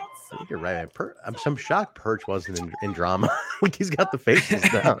kicking out. I think you're right. I'm shocked Perch wasn't in drama. Like he's got the faces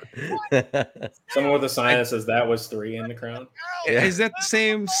down. Someone with a sign that says that was 3 in the crowd. Yeah. Is that the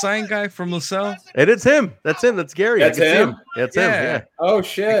same sign guy from LaSalle? It is him. That's him. That's Gary. That's him? That's him. Yeah. Oh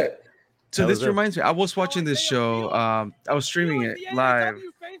shit. So this reminds me. I was watching this show. I was streaming it live,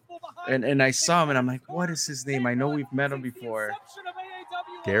 and I saw him, and I'm like, what is his name? I know we've met him before,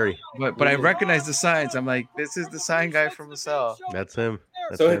 Gary. but I recognize the signs. I'm like, this is the sign guy from LaSalle. That's him.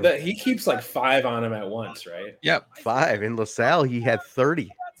 That's So him. he keeps like 5 on him at once, right? Yep. 5 in LaSalle. He had 30.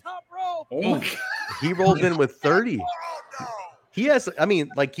 Oh my God. He rolled in with 30. He has, I mean,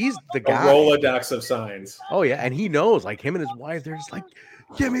 like he's the A guy. Rolodex of signs. Oh yeah, and he knows, like him and his wife, they're just like,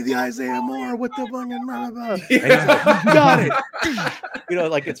 give me the Isaiah Moore with the fucking blah, blah, blah. And he's like, got it. You know,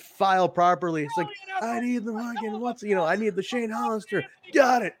 like it's filed properly. It's like, I need the fucking I need the Shane Hollister.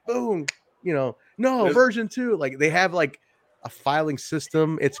 Got it. Boom. You know, no, version 2. Like they have like a filing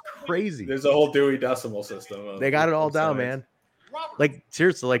system. It's crazy. There's a whole Dewey Decimal System. They got it all down, signs. man. Like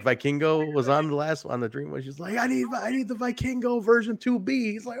seriously, like Vikingo was on the last on the Dream Wish. She's like, I need the Vikingo version 2B.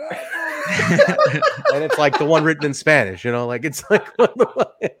 He's like, oh. And it's like the one written in Spanish, you know, like it's like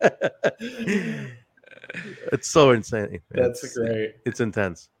it's so insane. That's great. It's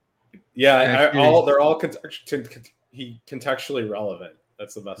intense. Yeah, they're all contextually relevant.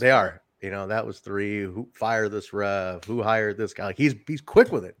 That's the best. They are. You know, that was 3. Who fired this ref? Who hired this guy? Like he's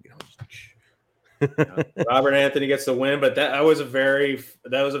quick with it. You know. Robert Anthony gets the win, but that was just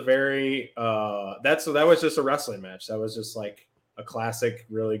a wrestling match. That was just like a classic,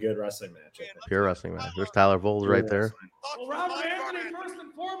 really good wrestling match. Pure wrestling match. There's Tyler Volz right there. Well, Robert Anthony, first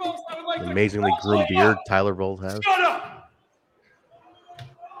and foremost, I would like Amazingly groomed beard Tyler Volz has. Shut up!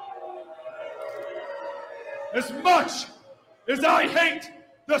 As much as I hate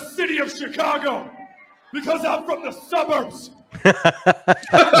the city of Chicago because I'm from the suburbs.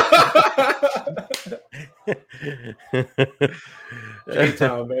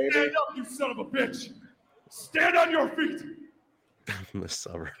 J-Town, baby. Stand up, you son of a bitch. Stand on your feet. From the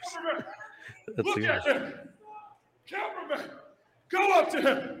suburbs. Cameraman, That's look the at him. Cameraman, go up to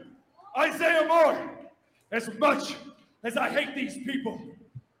him. Isaiah Moore, as much as I hate these people,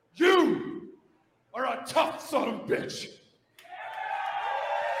 you are a tough son of a bitch.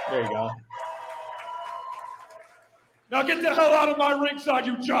 There you go. Now get the hell out of my ringside,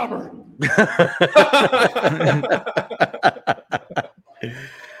 you jobber.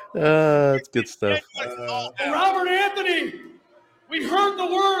 That's good stuff. Robert Anthony, we heard the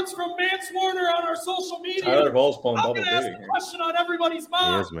words from Mance Warner on our social media. Tyler Volz pulling I'm double going to ask duty. a question on everybody's He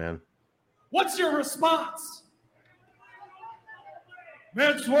mind. is, man. What's your response?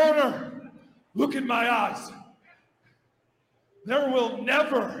 Mance Warner, look in my eyes. There will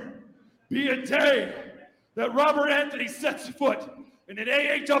never be a day that Robert Anthony sets foot in an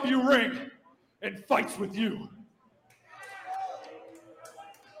AAW ring and fights with you.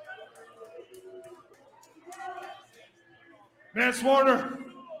 Mance Warner,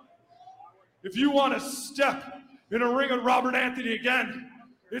 if you want to step in a ring with Robert Anthony again,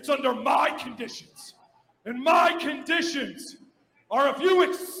 it's under my conditions. And my conditions are if you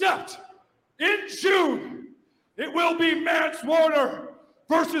accept in June, it will be Mance Warner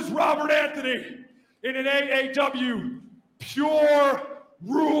versus Robert Anthony in an AAW Pure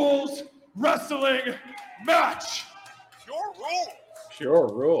Rules Wrestling match. Pure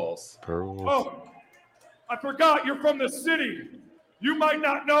rules. Pure rules. Oh, I forgot you're from the city. You might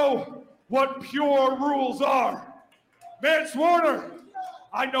not know what pure rules are. Mance Warner,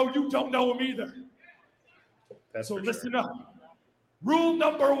 I know you don't know them either. That's So for listen sure. up. Rule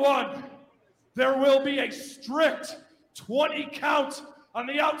number 1, there will be a strict 20 count on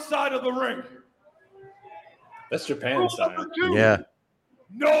the outside of the ring. That's Japan Rule style. number 2, Yeah.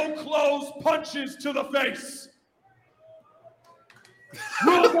 no close punches to the face.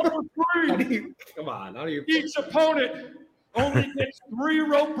 Rule number 3, Come on, how do you? each opponent only gets 3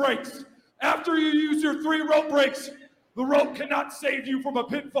 rope breaks. After you use your 3 rope breaks, the rope cannot save you from a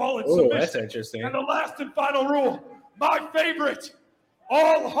pinfall and Oh, that's submission. interesting. And the last and final rule, my favorite,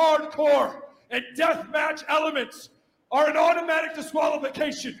 all hardcore and deathmatch elements are an automatic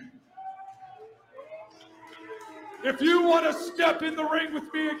disqualification. If you want to step in the ring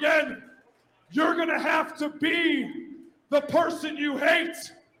with me again, you're going to have to be the person you hate.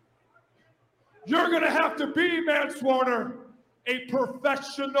 You're going to have to be, Mance Warner, a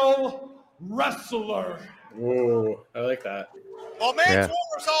professional wrestler. Ooh, I like that. Well, Mance Yeah.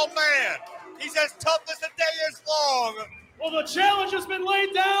 Warner's all man. He's as tough as the day is long. Well, the challenge has been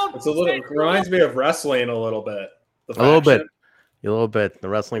laid down. It's a little. It reminds me of wrestling a little bit. The A little faction. bit. A little bit. The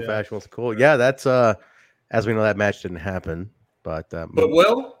wrestling Yeah. fashion was cool. Yeah, that's as we know that match didn't happen. But But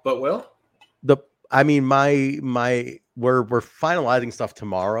will. the I mean my we're finalizing stuff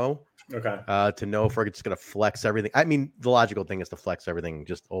tomorrow Okay. to know if we're just gonna flex everything. I mean, the logical thing is to flex everything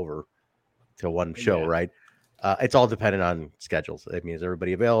just over to one show, Yeah. right? It's all dependent on schedules. I mean, is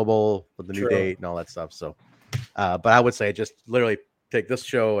everybody available with the new True. date and all that stuff? So but I would say just literally take this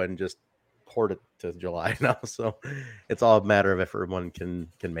show and just port it to July now. So it's all a matter of if everyone can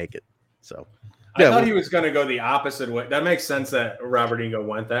make it. So I thought he was going to go the opposite way. That makes sense that Robert Ego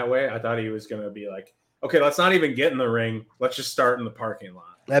went that way. I thought he was going to be like, okay, let's not even get in the ring. Let's just start in the parking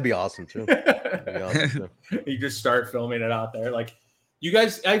lot. That'd be awesome too. You just start filming it out there. Like you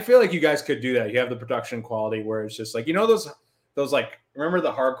guys, I feel like you guys could do that. You have the production quality where it's just like, those like, remember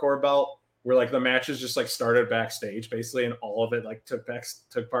the hardcore belt where like the matches just like started backstage basically, and all of it like took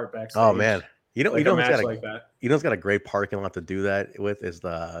part backstage. Oh man. You know, like who's got a great parking lot to do that with is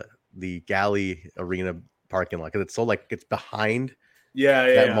the Galley Arena parking lot, because it's so like it's behind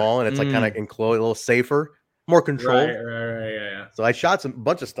that mall, and it's like kind of enclosed, a little safer, more controlled. Right, yeah. So I shot some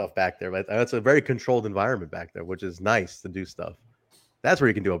bunch of stuff back there, but it's a very controlled environment back there, which is nice to do stuff. That's where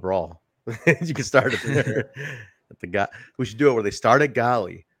you can do a brawl. You can start it there. We should do it where they start at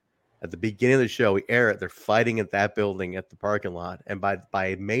Galley. At the beginning of the show, we air it. They're fighting at that building at the parking lot, and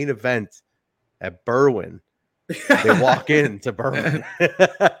by main event at Berwyn, they walk into Berwyn.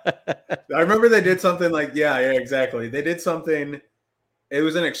 I remember they did something like, yeah, exactly. They did something. It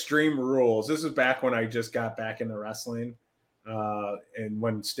was in Extreme Rules. This was back when I just got back into wrestling, and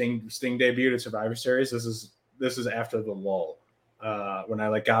when Sting debuted at Survivor Series. This is after the lull, when I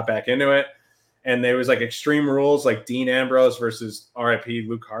like got back into it, and there was like Extreme Rules, like Dean Ambrose versus R.I.P.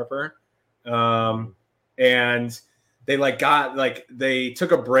 Luke Harper, and they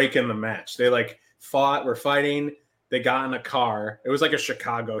took a break in the match. They like were fighting. They got in a car. It was like a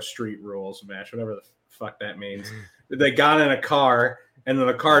Chicago Street Rules match, whatever the fuck that means. They got in a car, and then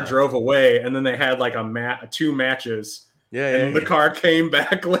the car drove away, and then they had like two matches. And the car came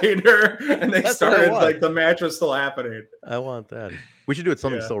back later, and they started like the match was still happening. I want that. We should do it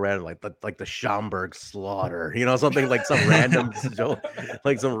something so random, like the Schaumburg Slaughter, something like some random,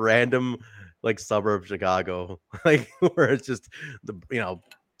 like some random like suburb Chicago, like where it's just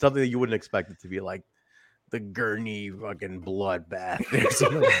something that you wouldn't expect it to be, like the Gurney fucking bloodbath.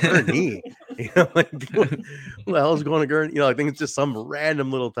 Gurney, like what the hell is going to Gurney? I think it's just some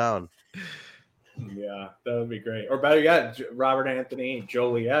random little town. Yeah, that would be great. Or better yet, Robert Anthony,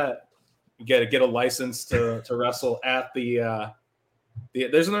 Joliet, get a license to wrestle at the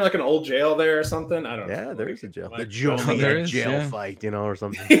isn't there like an old jail there or something? I don't know. Yeah, there is a jail. The Joliet jail fight, or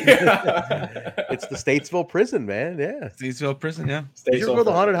something. It's the Statesville prison, man. Yeah, Statesville prison. Yeah. Did you ever go to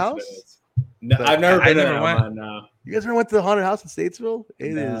the haunted house? No, I've never been there. You guys ever went to the haunted house in Statesville?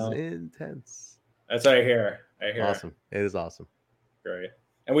 It is intense. That's what I hear. Awesome. It is awesome. Great.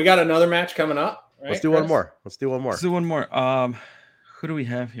 And we got another match coming up. Right, Let's do one more. Let's do one more. Who do we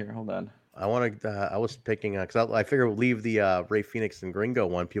have here? Hold on. I was picking because I figure we'll leave the Ray Phoenix and Gringo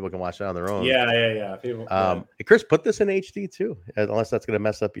one. People can watch that on their own. Yeah. People. Chris, put this in HD too, unless that's going to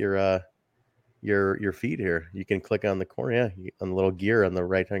mess up your feed here. You can click on the corner, on the little gear on the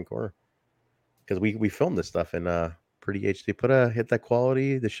right hand corner, because we filmed this stuff in pretty HD. Hit that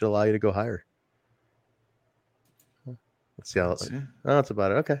quality. This should allow you to go higher. Let's see how. That's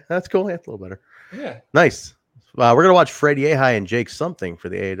about it. Okay, that's cool. That's a little better. Yeah. Nice. We're gonna watch Fred Yehai and Jake something for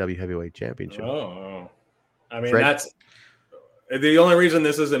the AAW Heavyweight Championship. Oh, I mean that's the only reason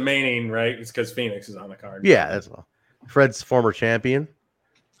this isn't maining, right? It's because Phoenix is on the card. Yeah, that's well. Fred's former champion,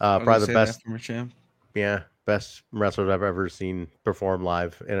 probably the best. Former champ. Yeah, best wrestler I've ever seen perform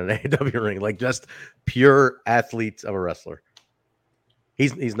live in an AAW ring. Like just pure athlete of a wrestler.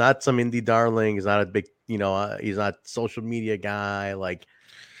 He's not some indie darling. He's not a big, he's not social media guy, like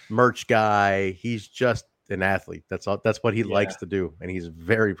merch guy. He's just an athlete. That's all. That's what he likes to do, and he's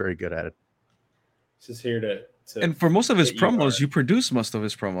very, very good at it. He's just here to and for most of his promos, you produce most of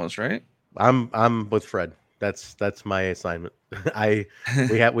his promos, right? I'm with Fred. That's my assignment. We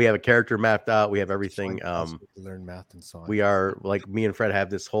have a character mapped out. We have everything. Learn math and science. We are like me and Fred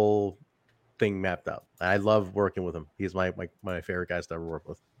have this whole thing mapped out. I love working with him. He's my favorite guys to ever work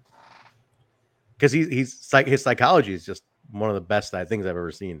with, because his psychology is just one of the best things I've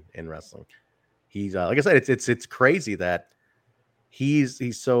ever seen in wrestling. He's like I said, it's crazy that he's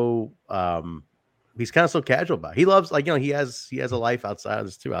so he's kind of so casual about it. He loves, like, he has a life outside of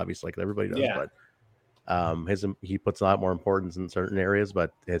this too, obviously, like everybody does. But he puts a lot more importance in certain areas.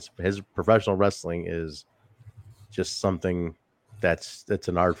 But his professional wrestling is just something that's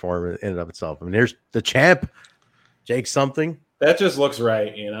an art form in and of itself. I mean, there's the champ, Jake something. That just looks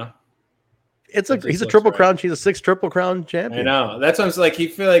right, He's a triple crown. She's a 6 triple crown champion. I know. That's what I'm like. He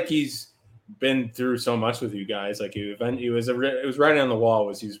feel like he's been through so much with you guys. Like it was writing on the wall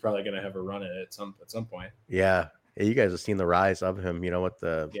was he was probably going to have a run at it at some point. Yeah, you guys have seen the rise of him. With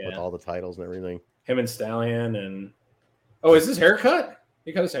all the titles and everything. Him and Stallion, and is his hair cut?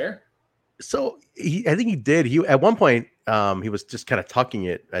 He cut his hair. So I think he did. He at one point, he was just kind of tucking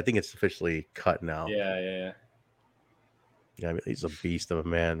it. I think it's officially cut now. Yeah. Yeah, I mean, he's a beast of a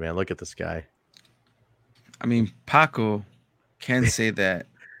man. Look at this guy. I mean, Paco can say that.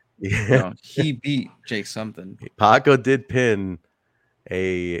 Yeah, he beat Jake something. Paco did pin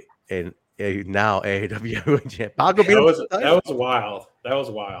a now AAW champ. Paco beat that was wild. That was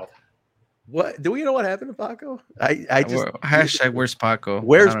wild. What do we know what happened to Paco? I just hashtag where's Paco?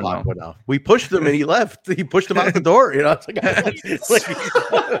 Where's Paco now? We pushed him and he left. He pushed him out the door. You know, it's like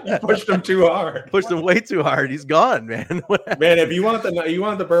you pushed him too hard. Pushed him way too hard. He's gone, man. Man, if you want the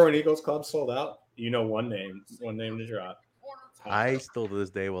Berwyn Eagles Club sold out, one name to drop. I still to this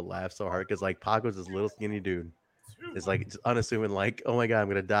day will laugh so hard because like Paco's this little skinny dude. Is like just unassuming, like, oh my god, I'm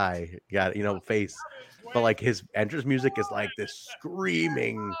gonna die. Got face. But like his entrance music is like this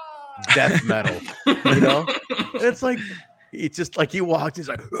screaming death metal, And it's like it's just like he walks, he's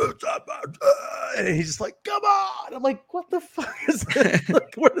like, and he's just like, come on. I'm like, what the fuck is this?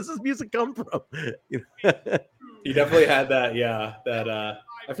 Like, where does this music come from? He definitely had that,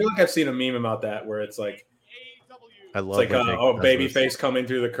 I feel like I've seen a meme about that where it's like I love it's like babyface coming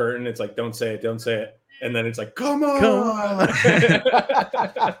through the curtain. It's like, don't say it. And then it's like, come on.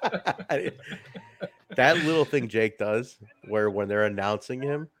 That little thing Jake does where when they're announcing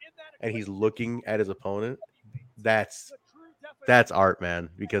him and he's looking at his opponent, that's art, man.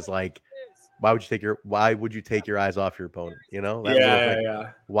 Because like, why would you take your eyes off your opponent?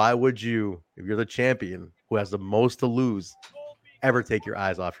 Yeah. Why would you, if you're the champion who has the most to lose, ever take your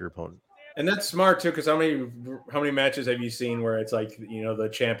eyes off your opponent? And that's smart too, because how many matches have you seen where it's like the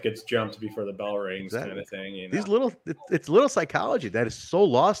champ gets jumped before the bell rings, kind of thing? These it's little psychology that is so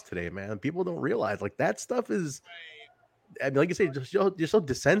lost today, man. People don't realize like that stuff is. I mean, like you say, you're so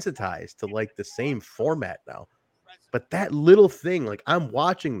desensitized to like the same format now. But that little thing, like I'm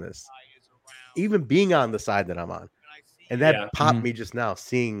watching this, even being on the side that I'm on, and that popped me just now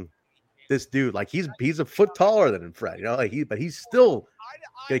seeing this dude. Like he's a foot taller than Fred, but he's still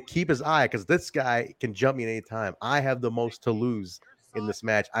gonna keep his eye because this guy can jump me at any time. I have the most to lose in this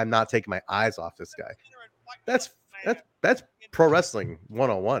match. I'm not taking my eyes off this guy. That's pro wrestling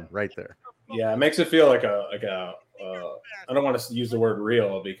 101 right there. Yeah, it makes it feel like a I don't want to use the word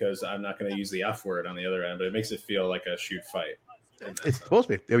real because I'm not going to use the F word on the other end, but it makes it feel like a shoot fight. It's supposed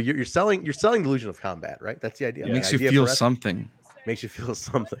to be. You're selling the illusion of combat, right? That's the idea. It makes you feel something. Makes you feel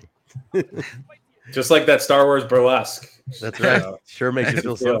something. Just like that Star Wars burlesque. That's right. Sure makes you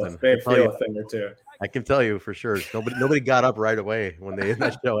feel something. Feel a thing or two. I can tell you for sure. Nobody got up right away when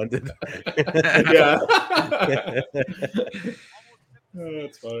that show ended. Yeah. Oh,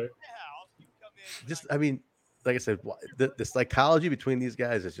 that's funny. Just, I mean, like I said, the psychology between these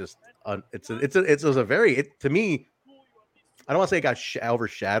guys is just to me. I don't want to say it got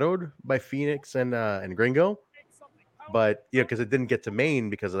overshadowed by Phoenix and Gringo, but because it didn't get to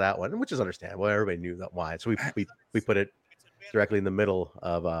Maine because of that one, which is understandable. Everybody knew that why, so we put it directly in the middle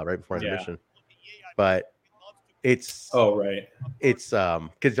of right before intermission. But it's it's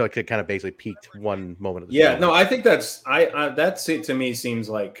because it kind of basically peaked one moment of the show. No, I think that's that's it. To me seems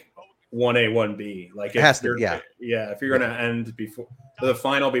like 1A 1B. Like it has to, if you're gonna end before the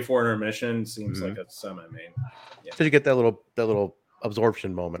final before intermission, seems like a semi-main. So you get that little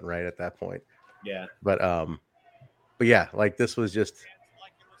absorption moment right at that point. Yeah. But yeah, like this was just.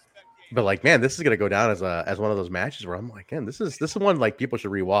 But like, man, this is gonna go down as one of those matches where I'm like, man, this is one like people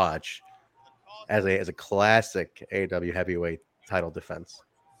should rewatch as a classic AAW heavyweight title defense.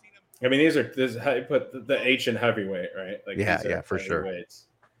 I mean, this is how you put the H in heavyweight, right? Like yeah, for sure.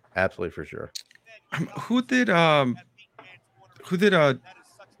 Absolutely, for sure. Who did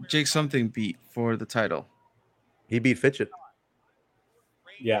Jake something beat for the title? He beat Fitchett.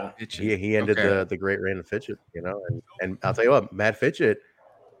 Yeah, he ended the great reign of Fitchett, and I'll tell you what, Matt Fitchett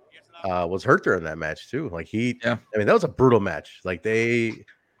was hurt during that match too. Like I mean, that was a brutal match. Like they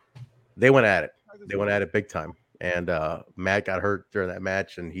went at it. They went at it big time. And Matt got hurt during that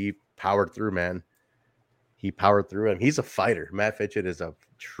match, and he powered through, man. He powered through, and he's a fighter. Matt Fitchett is a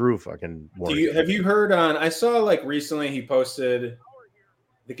true fucking warrior. Have you heard on? I saw like recently he posted.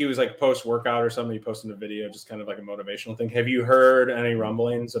 I think he was like post workout or something. He posted a video, just kind of like a motivational thing. Have you heard any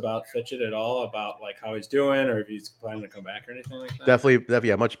rumblings about Fitchett at all? About like how he's doing, or if he's planning to come back or anything like that? Definitely,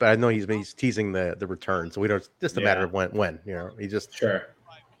 yeah, much better. I know he's teasing the return, so we don't. Just a matter of when. He just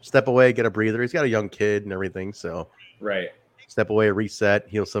step away, get a breather. He's got a young kid and everything, so step away, reset,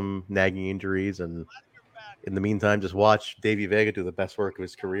 heal some nagging injuries, and in the meantime, just watch Davey Vega do the best work of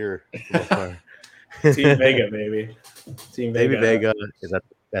his career. Team Vega, baby. Davey Vega is at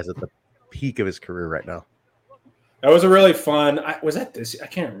the peak of his career right now. That was a really fun. Was that this? I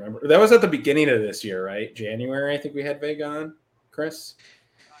can't remember. That was at the beginning of this year, right? January, I think we had Vega on, Chris.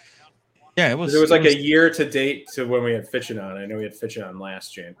 Yeah, it was. It was like a year to date to when we had Fitchin on. I know we had Fitchin on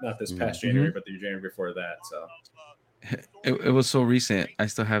last January, not this past January, but the January before that. So it was so recent. I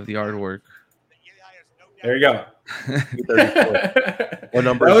still have the artwork. There you go. What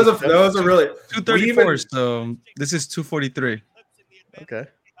number? That was a really 234. So this is 243. Okay.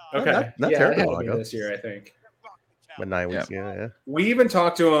 Okay. Not terrible long ago. This year, I think. But 9 weeks, yeah. We even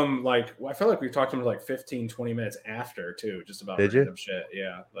talked to him, like, I feel like we talked to him like 15, 20 minutes after, too, just about random shit.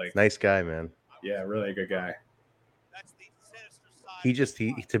 Yeah. Like, nice guy, man. Yeah, really a good guy. He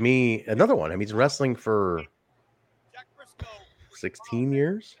to me, another one. I mean, he's wrestling for 16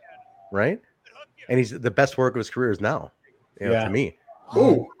 years, right? And he's the best work of his career is now, to me.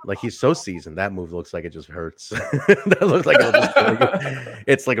 Ooh. Like, he's so seasoned. That move looks like it just hurts. That looks like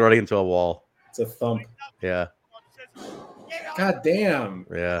it's like running into a wall. It's a thump. Yeah. God damn.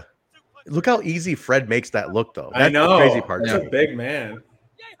 Yeah. Look how easy Fred makes that look, though. That's I know. The crazy part. That's a big man.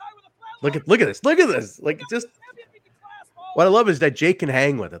 Look at this. Look at this. Like, just what I love is that Jake can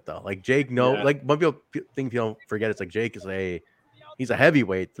hang with it, though. Like, Jake, like, one people think you don't forget. It's like Jake is he's a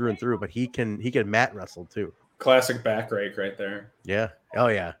heavyweight through and through, but he can mat wrestle too. Classic back rake right there. Yeah. Oh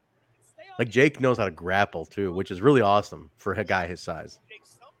yeah. Like, Jake knows how to grapple too, which is really awesome for a guy his size.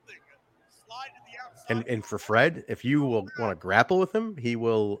 And for Fred, if you will want to grapple with him, he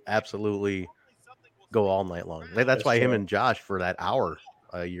will absolutely go all night long. That's why him and Josh for that hour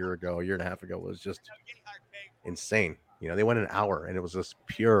a year and a half ago was just insane. They went an hour and it was just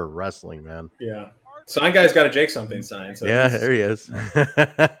pure wrestling, man. Yeah. Sign guy's got a Jake something sign. So yeah, there he is.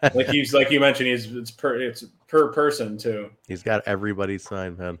 like you mentioned, it's per person too. He's got everybody's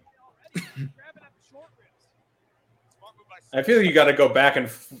sign, man. I feel like you got to go back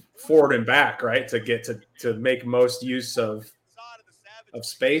and forward and back, right, to get to make most use of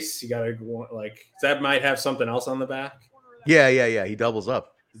space. You got to that might have something else on the back. Yeah. He doubles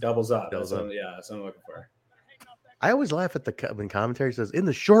up. Doubles up. Yeah, that's what I'm looking for. I always laugh at when commentary says in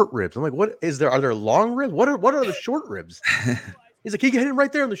the short ribs. I'm like, what is there? Are there long ribs? What are the short ribs? He's like, he hit him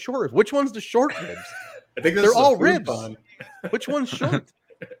right there in the short ribs. Which one's the short ribs? I think they're all ribs. Which one's short?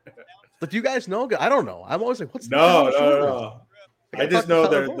 But do you guys know? I don't know. I'm always like, what's no. I just know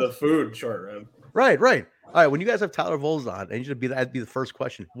the food short rib. Right. All right. When you guys have Tyler Voles on, I need you to that'd be the first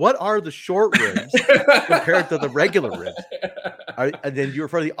question. What are the short ribs compared to the regular ribs? And then you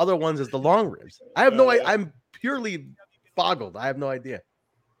refer to the other ones as the long ribs. I have no idea. I'm purely boggled. I have no idea.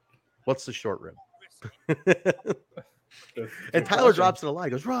 What's the short rib? And Tyler drops it a lie. He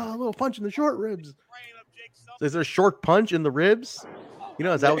goes, a little punch in the short ribs. So is there a short punch in the ribs?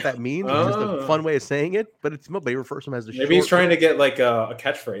 Is that what that means? It's just a fun way of saying it, but he refers to him as the. Maybe he's trying to get like a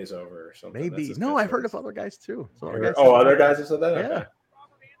catchphrase over or something. Maybe no, I've heard of other guys too. Other guys have said that. Yeah, okay.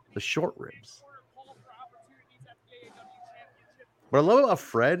 The short ribs. What I love about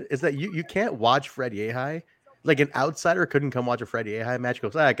Fred is that you can't watch Fred Yehai. Like, an outsider couldn't come watch a Fred Yehai match.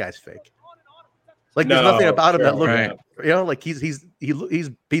 Goes, that guy's fake. Like, there's nothing about him that looks, like he's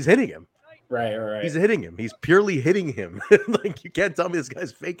hitting him. Right. He's hitting him. He's purely hitting him. Like, you can't tell me this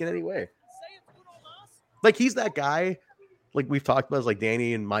guy's fake in any way. Like, he's that guy. Like, we've talked about this, like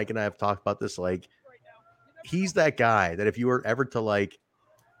Danny and Mike and I have talked about this. Like, he's that guy that if you were ever to like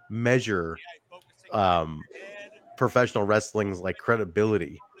measure professional wrestling's like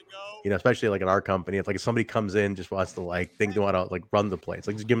credibility, especially like in our company, if like if somebody comes in just wants to like think they want to like run the place,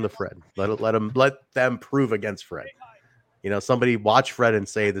 like just give them the Fred. Let them prove against Fred. Somebody watch Fred and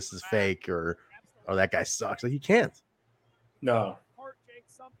say this is fake or that guy sucks. Like, you can't. No.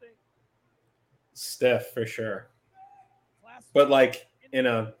 Stiff for sure. But like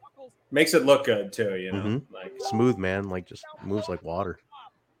makes it look good too, Mm-hmm. Like smooth, man. Like just moves like water.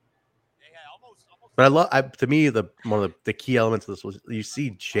 But to me, one of the key elements of this was you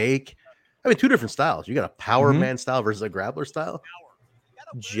see Jake. I mean, two different styles. You got a power man style versus a grappler style.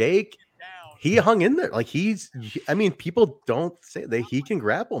 Jake, he hung in there. Like people don't say that he can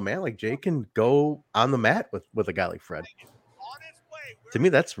grapple, man. Like Jake can go on the mat with a guy like Fred. To me,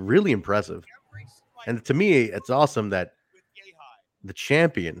 that's really impressive. And to me, it's awesome that the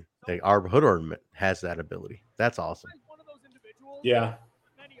champion, like our hood ornament, has that ability. That's awesome. Yeah.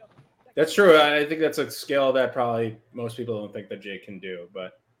 That's true. I think that's a skill that probably most people don't think that Jake can do,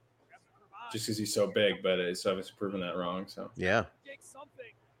 but just because he's so big, but it's obviously proven that wrong. So yeah.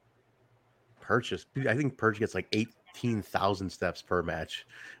 Purchase. I think Purge gets like 18,000 steps per match.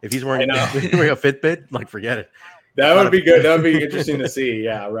 If he's wearing a Fitbit, like forget it. That would be good. That would be interesting to see.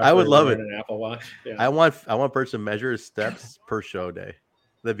 Yeah, I would love it. An Apple Watch. Yeah. I want Purge to measure his steps per show day.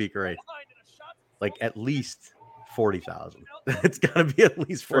 That'd be great. Like at least 40,000. It's got to be at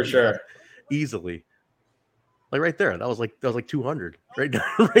least 40, for sure. easily. Like right there, that was like 200 right there,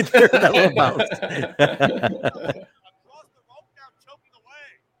 right there. That little bounce.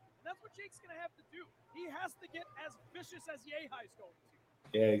 Has to get as vicious as Yehai's going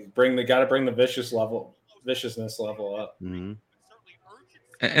to. Yeah, got to bring the viciousness level up. Mm-hmm.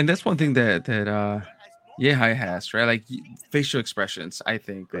 And that's one thing that Yehai has, right? Like facial expressions. I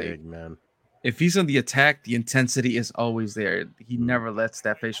think Big man. If he's on the attack, the intensity is always there. He never lets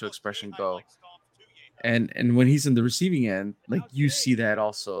that facial expression go. And when he's in the receiving end, like you see that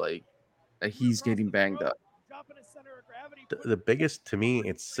also, like he's getting banged up. The biggest to me,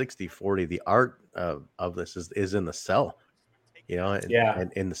 it's 60-40. The art of this is in the cell,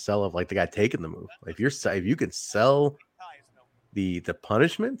 and in the cell of like the guy taking the move. If you can sell the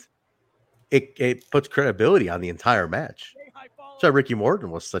punishment, it puts credibility on the entire match. That's why Ricky Morton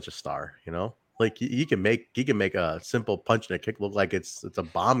was such a star, like he can make a simple punch and a kick look like it's a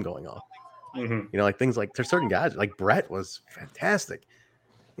bomb going off. Mm-hmm. Like things like there's certain guys like Brett was fantastic.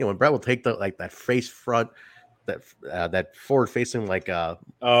 When Brett will take that face front, that forward facing like throw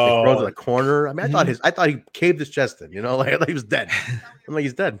to the corner. I mean, I thought he caved his chest in. Like I thought he was dead. I'm like,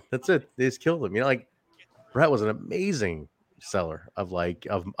 he's dead. That's it. They just killed him. Like Brett was an amazing seller of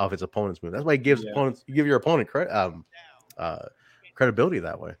his opponent's move. That's why he gives opponents. You give your opponent credibility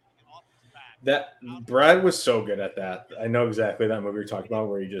that way. That Brad was so good at that. I know exactly that move you're talking about,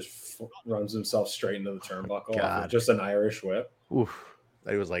 where he just runs himself straight into the turnbuckle off of just an Irish whip. Oof.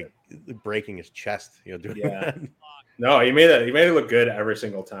 He was like breaking his chest, doing that. No, he made it look good every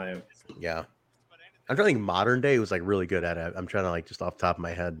single time. Yeah. I'm trying to think modern day was like really good at it. I'm trying to like just off the top of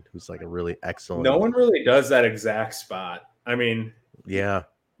my head, who's like a really excellent. No one really does that exact spot. I mean, yeah.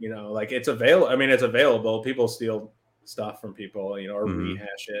 Like it's available. I mean, it's available. People steal stuff from people, or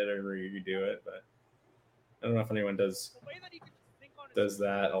rehash it or redo it, but I don't know if anyone does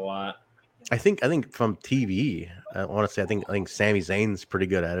that a lot. I think from TV, I want to say I think Sami Zayn's pretty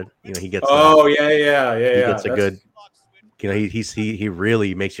good at it. He gets. He gets a good. He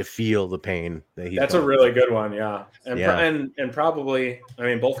really makes you feel the pain that he's. That's a really good one, yeah. And probably, I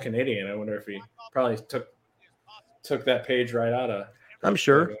mean, both Canadian. I wonder if he probably took that page right out of. I'm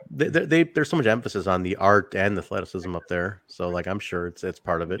sure there's so much emphasis on the art and the athleticism up there, so like I'm sure it's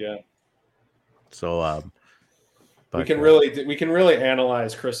part of it. Yeah. So we can really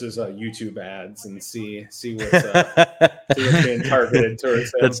analyze Chris's YouTube ads and see what's being targeted towards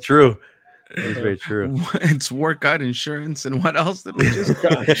him. That's true. That's very true. It's workout insurance and what else did we just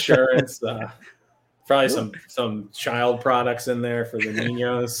got insurance? Probably some child products in there for the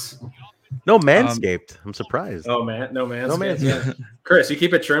niños. No Manscaped. I'm surprised. Oh man, no Manscaped. Yeah. Chris, you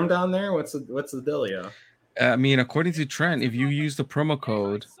keep it trimmed down there? What's the dealio? I mean, according to Trent, if you use the promo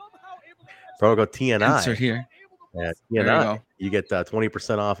code TNI, insert here. Yeah, TNI, you get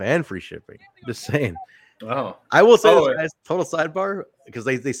 20% off and free shipping. Just saying. Oh, I will say this, guys, total sidebar, because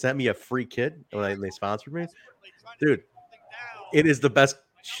they sent me a free kit when they sponsored me. Dude, it is the best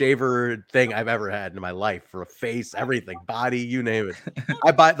shaver thing I've ever had in my life, for a face, everything, body, you name it.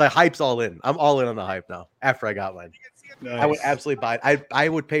 I buy the hype's all in. I'm all in on the hype now. After I got mine, nice. I would absolutely buy it. I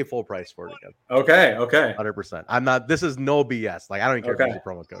would pay full price for it again. Okay, 100%. I'm not. This is no BS. Like I don't even care if it's a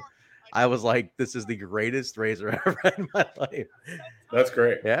promo code. I was like, this is the greatest razor I've ever had in my life. That's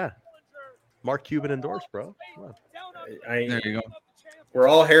great. Yeah, Mark Cuban endorsed, bro. There you go. We're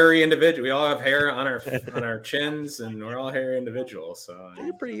all hairy individuals. We all have hair on our chins, and we're all hairy individuals. So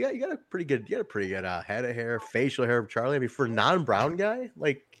you got a pretty good head of hair, facial hair, Charlie. I mean, for a non-brown guy,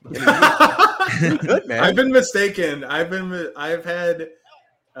 like good man. I've been mistaken. I've had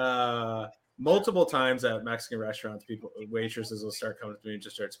multiple times at Mexican restaurants, waitresses will start coming to me and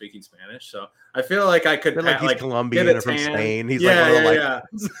just start speaking Spanish. So I feel like I could he's Colombian or from Spain. He's yeah.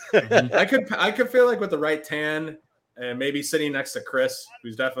 I could feel like with the right tan. And maybe sitting next to Chris,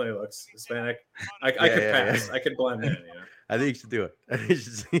 who definitely looks Hispanic, I could pass. Yeah. I could blend in. I think you should do it.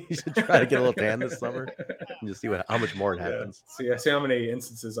 You should try to get a little tan this summer and just see how much more it happens. See how many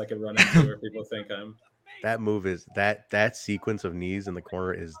instances I could run into where people think I'm. That move is that sequence of knees in the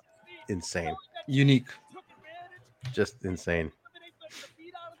corner is insane, unique, just insane.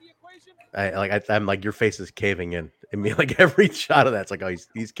 I'm like, your face is caving in. I mean, like every shot of that's like, oh,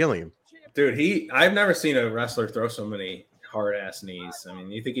 he's killing him. Dude, I've never seen a wrestler throw so many hard ass knees. I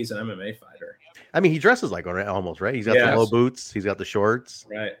mean, you think he's an MMA fighter? I mean, he dresses like one almost, right? He's got the low boots, he's got the shorts,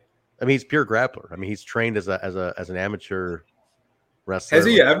 right? I mean, he's pure grappler. I mean, he's trained as an amateur wrestler.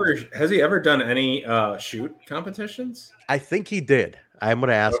 Has he ever done any shoot competitions? I think he did. I'm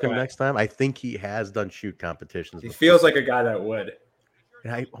going to ask him next time. I think he has done shoot competitions. He feels like a guy that would.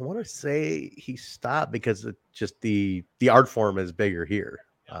 And I want to say he stopped because it just the art form is bigger here.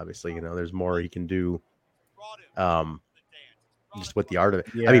 Obviously, there's more he can do. Just with the art of it.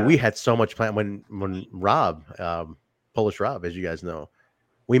 Yeah. I mean, we had so much plan when Rob, Polish Rob, as you guys know,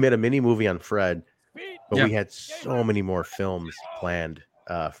 we made a mini movie on Fred, but we had so many more films planned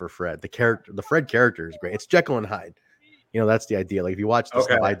for Fred. The Fred character is great. It's Jekyll and Hyde. That's the idea. Like if you watch the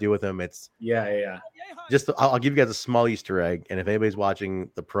stuff I do with him, it's just I'll give you guys a small Easter egg. And if anybody's watching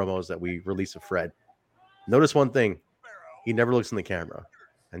the promos that we release of Fred, notice one thing: he never looks in the camera,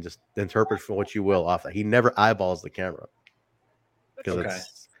 and just interpret for what you will off that. He never eyeballs the camera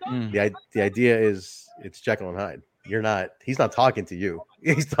because the idea is it's Jekyll and Hyde. He's not talking to you.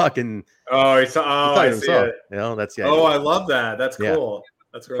 He's talking. He's talking to himself. That's the idea. I love that. That's cool.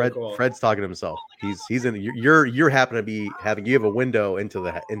 That's really cool. Fred's talking to himself. He's in. You're happen to be having. You have a window into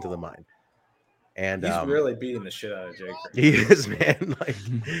the mind. And he's really beating the shit out of Jake. He is, man. Like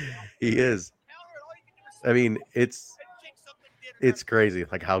he is. I mean, it's crazy,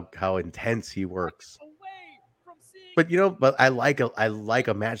 like how intense he works. But I like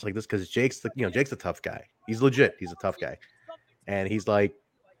a match like this because Jake's the tough guy. He's legit. He's a tough guy, and he's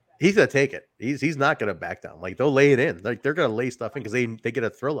gonna take it. He's not gonna back down. Like they'll lay it in. Like they're gonna lay stuff in because they get a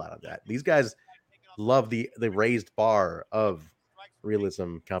thrill out of that. These guys love the raised bar of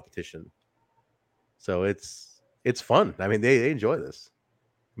realism competition. So it's fun. I mean, they enjoy this.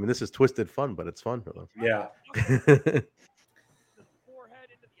 I mean, this is twisted fun, but it's fun for them. Yeah.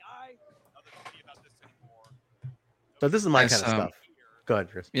 So this is my kind of stuff. Go ahead,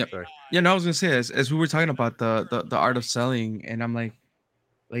 Chris. Yeah. Sorry. Yeah, no, I was gonna say as we were talking about the art of selling, and I'm like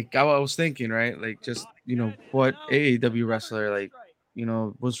I was thinking, right? Like just what AAW wrestler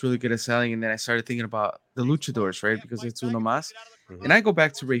was really good at selling, and then I started thinking about the luchadors, right? Because it's Uno Mas. And I go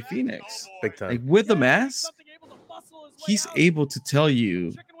back to Ray Phoenix. Big time. Like with the mask, he's able to tell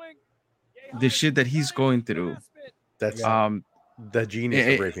you the shit that he's going through. That's the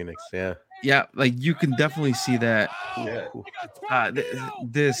genius of Ray Phoenix. Yeah. Yeah, like you can definitely see that.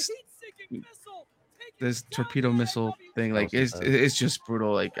 This torpedo missile thing, like it's just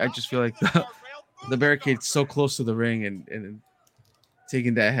brutal. Like I just feel like the barricade's so close to the ring and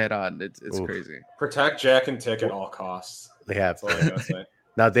taking that head on, it's crazy. Protect Jack and Tick at all costs. They have. That's all I gotta say.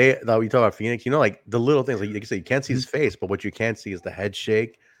 Now you talk about Phoenix, like the little things, like you say, you can't see his face, but what you can see is the head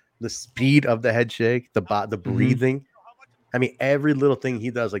shake, the speed of the head shake, the breathing. I mean, every little thing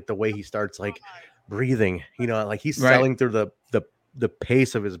he does, like the way he starts like breathing, like he's selling through the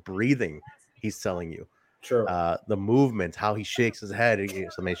pace of his breathing. He's selling you. True. The movement, how he shakes his head,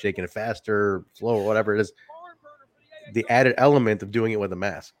 somebody's shaking it faster, slower, whatever it is. The added element of doing it with a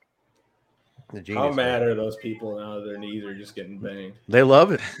mask. How mad are those people now that their knees are just getting banged? They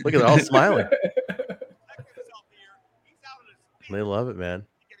love it. Look at they're all smiling. They love it, man.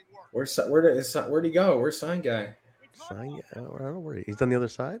 Where'd he go? Where's Sign Guy? I don't know where he's on the other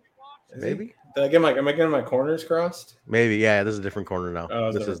side. Maybe. Am I getting my corners crossed? Maybe. Yeah. This is a different corner now.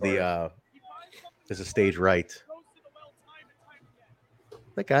 This is this is stage right.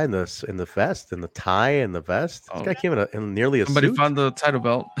 That guy in the vest, in the tie and the vest. This guy came in nearly a Somebody suit. found the title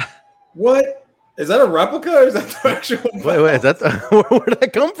belt. What? Is that a replica or is that the actual belt? Wait, is that where did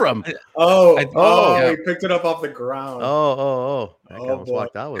that come from? He picked it up off the ground. That guy almost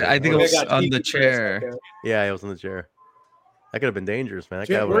walked out with it. I think it was on the chair. Yeah, he was on the chair. That could have been dangerous, man.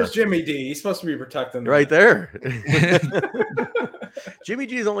 Where's Jimmy D? He's supposed to be protecting right there. Jimmy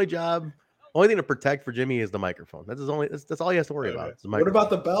G's only thing to protect for Jimmy is the microphone. That's all he has to worry about. What about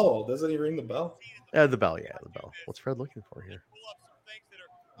the bell? Doesn't he ring the bell? Yeah, the bell. What's Fred looking for here?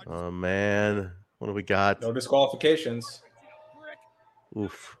 Oh man, what do we got? No disqualifications.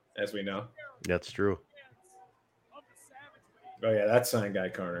 Oof. As we know. That's true. Oh yeah, that's Sign Guy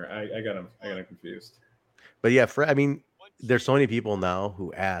corner. I got him confused. But yeah, Fred. I mean, there's so many people now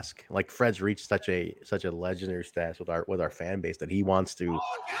who ask. Like Fred's reached such a legendary status with our fan base that he wants to.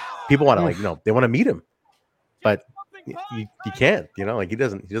 People want to they want to meet him, but you can't. Like he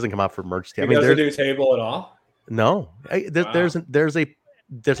doesn't come out for merch. He doesn't do table at all. No,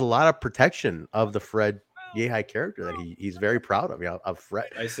 there's a lot of protection of the Fred Yehai character that he's very proud of. Of Fred.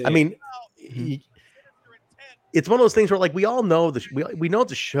 I see. I mean, it's one of those things where like we all know we know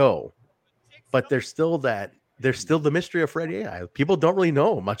it's a show, but there's still the mystery of Fred Yehai. People don't really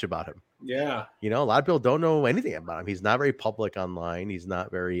know much about him. Yeah. A lot of people don't know anything about him. He's not very public online. He's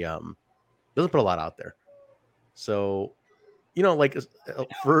not very doesn't put a lot out there. So,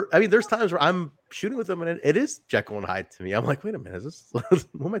 there's times where I'm shooting with him and it is Jekyll and Hyde to me. I'm like, wait a minute, is this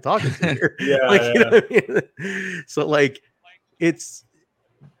who am I talking to here? You know what I mean? So like it's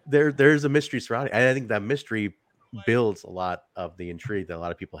there's a mystery surrounding. And I think that mystery builds a lot of the intrigue that a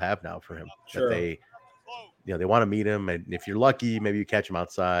lot of people have now for him. Sure. That they want to meet him, and if you're lucky, maybe you catch him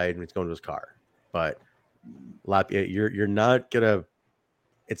outside and he's going to his car. But a lot, you're not gonna.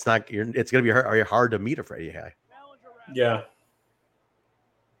 It's gonna be hard to meet a Freddie Yehi. Yeah.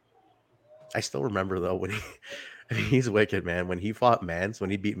 I still remember though when he's wicked, man. When he fought Mance, when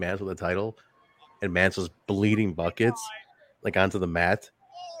he beat Mance with the title, and Mance was bleeding buckets like onto the mat,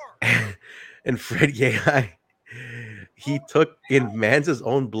 and Fred Yehi, he took in Mance's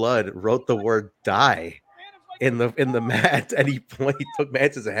own blood, wrote the word "die" in the mat, and he took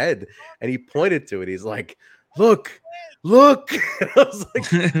Mance's head and he pointed to it. He's like, "Look." I was like,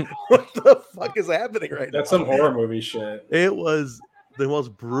 what the fuck is happening right now? That's some horror movie shit. It was the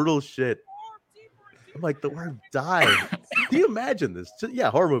most brutal shit. I'm like, the word "die." Do you imagine this?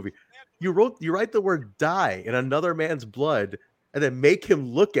 Yeah, horror movie. You write the word "die" in another man's blood, and then make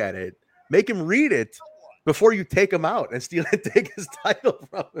him look at it, make him read it before you take him out and take his title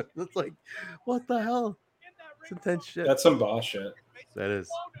from him. It's like, what the hell? It's intense shit. That's some boss shit. That is.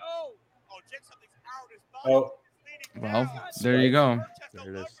 Oh, Well, there you go.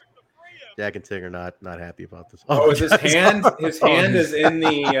 There it is. Jack and Tig are not happy about this. Oh, is his hand? His hand is in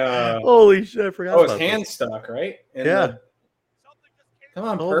the. Holy shit! I forgot. Oh, his hand stuck, right? Yeah. Come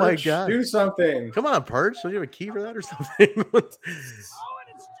on, Oh Perch. my God. Do something. Come on, Perch. Don't you have a key for that or something?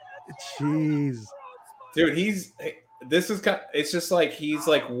 Jeez. Dude, this is kind. It's just like he's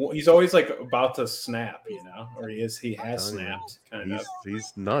always like about to snap, you know, or he has snapped. Kind of.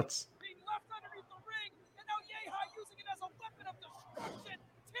 He's nuts.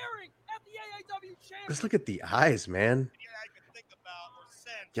 Just look at the eyes, man.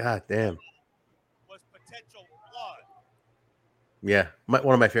 God damn. Yeah,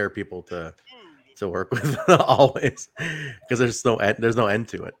 one of my favorite people to work with always, because there's no end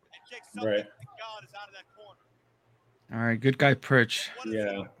to it. Right. All right, good guy Perch.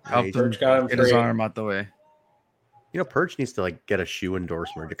 Yeah. Helped Perch him got him get his free. arm out the way. You know, Perch needs to like get a shoe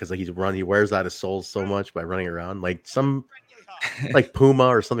endorsement because like he wears out his soles so much by running around. Like some like Puma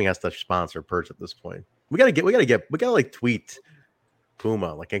or something has to sponsor Perch at this point. We gotta like tweet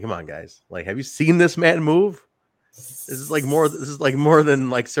Puma. Like, hey, come on, guys. Like, have you seen this man move? This is like more than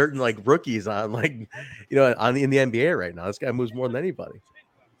like certain like rookies on like, you know, in the NBA right now. This guy moves more than anybody.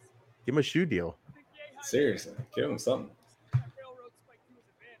 Give him a shoe deal. Seriously, give him something.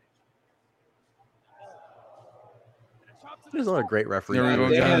 There's another great referee. There we go,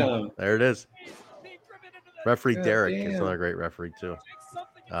 Damn. There it is. Referee God Derek damn. is another great referee too.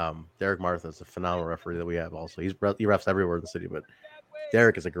 Derek Martha is a phenomenal referee that we have also. He refs everywhere in the city, but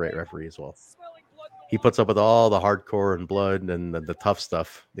Derek is a great referee as well. He puts up with all the hardcore and blood and the tough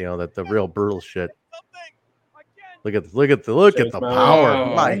stuff, you know, the real brutal shit. Look at the power.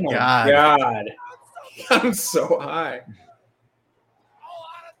 Oh My God. I'm so high.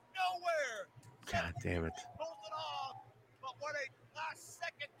 God damn it.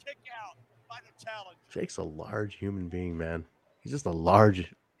 Jake's a large human being, man. He's just a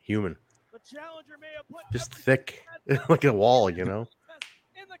large human. Just thick. Like a wall, you know?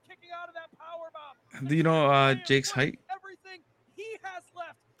 Do you know Jake's height?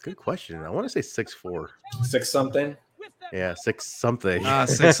 Good question. I want to say 6'4". 6 something. Yeah, 6 something.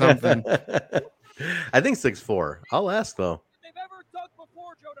 6 something. I think 6'4". I'll ask though.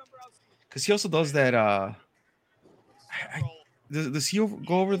 Because he also does that. Does he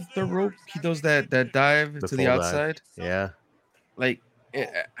go over the third rope? He does that dive to the full dive. outside. Yeah. Like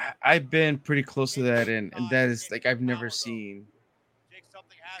I've been pretty close to that, and that is like I've never seen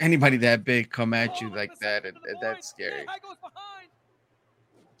anybody that big come at you like that, and that's scary.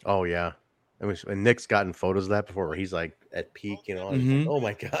 Oh yeah. And Nick's gotten photos of that before where he's like at peak, you know. He's like, oh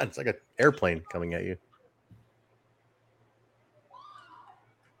my God, it's like an airplane coming at you.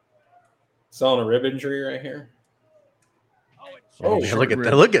 Selling a rib injury right here. Oh, yeah, look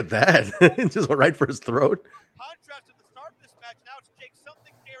at that. It just went right for his throat.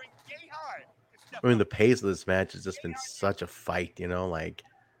 I mean, the pace of this match has just been such a fight, you know, like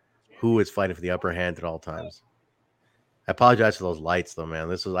who is fighting for the upper hand at all times. I apologize for those lights though, man.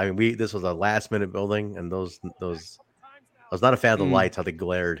 This was a last minute building, and those I was not a fan of the lights, how they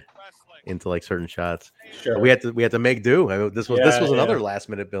glared into like certain shots. Sure. But we had to make do. I mean, this was another last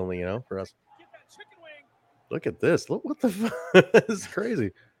minute building, you know, for us. Look at this. Look what the fuck. This is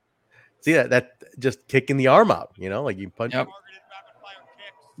crazy. See that just kicking the arm out, you know, like you punch. Yep.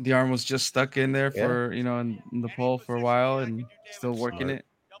 The arm was just stuck in there for in the pole for a while, and still working it.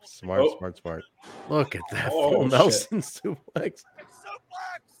 Smart. Look at that full Nelson suplex.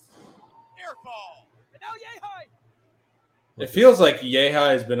 It feels like Yehi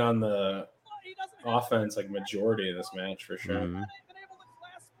has been on the offense like majority of this match for sure. Mhm.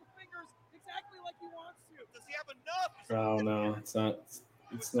 Oh no, it's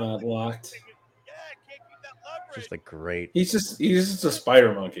not locked. Just a great. He's just a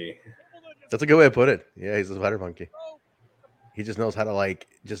spider monkey. That's a good way to put it. Yeah, he's a spider monkey. He just knows how to like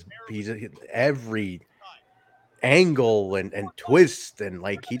he's every angle and twist and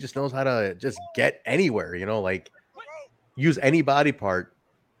like he just knows how to just get anywhere, you know, like use any body part.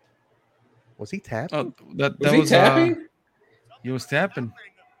 Was he tapping? Oh, that Was he tapping? He was tapping,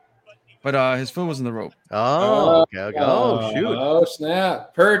 but his foot was in the rope. Oh, okay. Oh, shoot. Oh,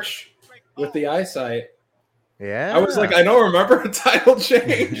 snap. Perch with the eyesight. Yeah. I was like, I don't remember a title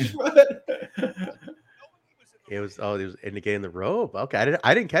change, but it was indicating the rope. Okay,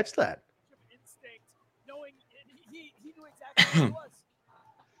 I didn't catch that.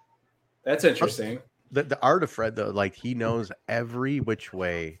 That's interesting. The art of Fred though, like he knows every which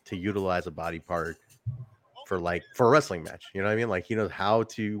way to utilize a body part for a wrestling match. You know what I mean? Like he knows how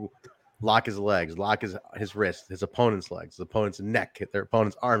to lock his legs, lock his wrist, his opponent's legs, his opponent's neck, their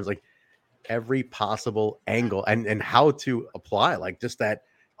opponent's arms, like every possible angle and how to apply like just that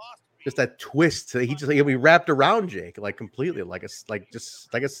twist. He'll be wrapped around Jake like completely like a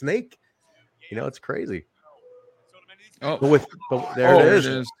snake. You know, it's crazy. Oh, but there it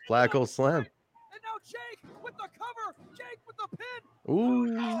is. Black hole slam. And now Jake with the cover. Jake with the pin.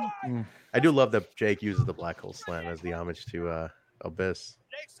 Ooh. I do love that Jake uses the black hole slam as the homage to Abyss.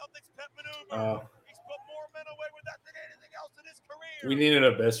 We need an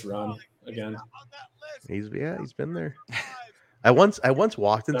Abyss run again. He's been there. I once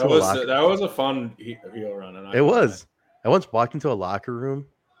walked into that was a fun heel run. It was. I once walked into a locker room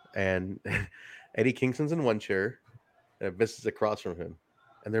and Eddie Kingston's in one chair and Abyss is across from him,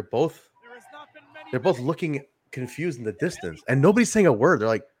 and they're both looking confused in the distance, and nobody's saying a word. They're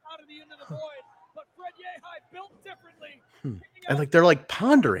like, and like they're like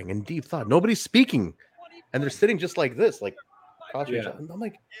pondering in deep thought. Nobody's speaking, and they're sitting just like this, like. Yeah. And I'm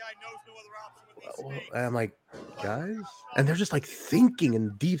like, guys, and they're just like thinking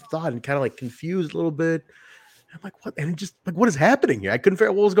in deep thought and kind of like confused a little bit. And I'm like, what? And just like, what is happening here? I couldn't figure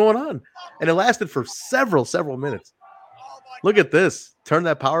out what was going on, and it lasted for several minutes. Look at this! Turn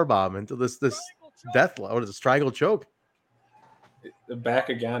that power bomb into this death. What is this? Triangle choke? The back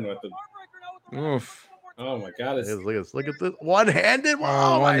again with the. Oof. Oh my god! Look at this one-handed.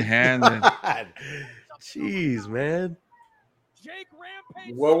 Oh, one-handed. Jeez, man.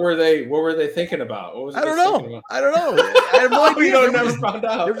 What were they thinking about? What was I don't know. I have no idea. We don't never found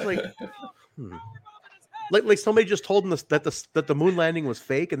out. There was like somebody just told them that the moon landing was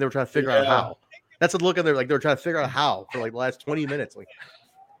fake, and they were trying to figure out how. That's a look at there. Like they were trying to figure out how for like the last 20 minutes. Like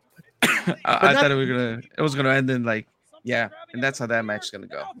I thought it was gonna end in like and that's how that match is gonna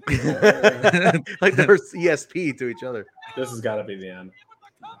go. Like they were ESP to each other. This has got to be the end.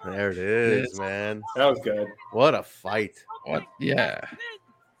 There it is, man. That was good. What a fight! What? Yeah.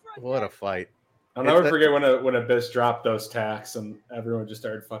 What a fight! I'll never forget when Abyss dropped those tacks and everyone just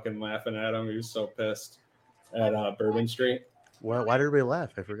started fucking laughing at him. He was so pissed at Bourbon Street. Why did everybody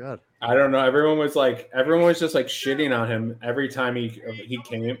laugh? I forgot. I don't know. Everyone was just like shitting on him every time he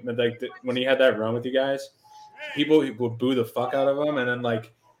came. Like when he had that run with you guys, people would boo the fuck out of him, and then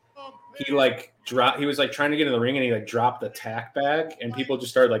like he like dropped. He was like trying to get in the ring, and he like dropped the tack bag, and people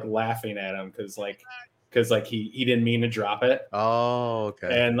just started like laughing at him because he didn't mean to drop it. Oh,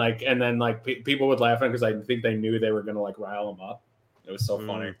 okay. And then people would laugh at him because I think they knew they were gonna like rile him up. It was so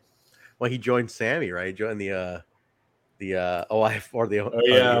funny. Well, he joined Sammy, right? He joined the OI4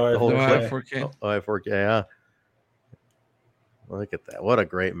 OI4K. OI4K, yeah. Look at that. What a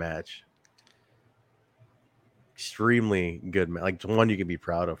great match. Extremely good match. Like one you can be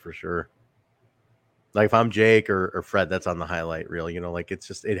proud of for sure. Like if I'm Jake or Fred, that's on the highlight reel, you know, like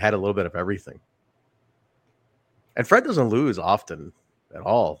it had a little bit of everything. And Fred doesn't lose often at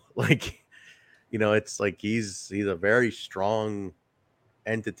all. Like, you know, it's like he's a very strong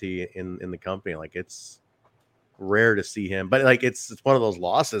entity in the company. Like it's rare to see him, but like it's one of those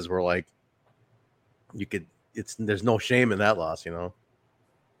losses where like there's no shame in that loss, you know.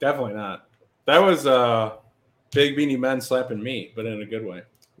 Definitely not. That was Big Beanie Men slapping meat, but in a good way.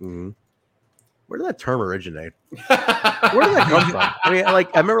 Mm-hmm. Where did that term originate? Where did that come from? I mean,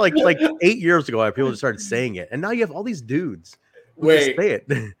 like I remember like 8 years ago, people just started saying it, and now you have all these dudes who just say it.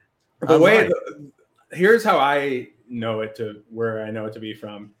 Here's how I know it to be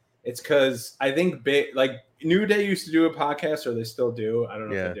from. It's because I think New Day used to do a podcast, or they still do. I don't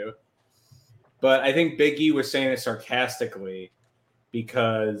know if they do. But I think Big E was saying it sarcastically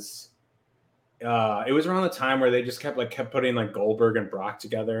because it was around the time where they just kept putting like Goldberg and Brock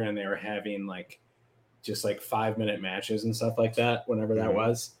together, and they were having like just like 5-minute matches and stuff like that. Whenever that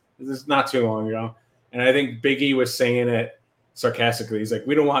was, this is not too long ago, and I think Big E was saying it sarcastically. He's like,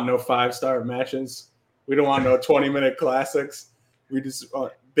 "We don't want no 5-star matches. We don't want no 20-minute classics. We just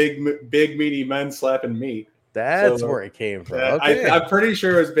want big meaty men slapping meat." That's where it came from. Okay. I'm pretty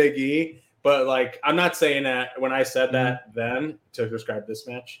sure it was Big E, but like I'm not saying that when I said that then to describe this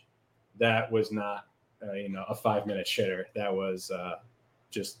match. That was not, a 5-minute shitter. That was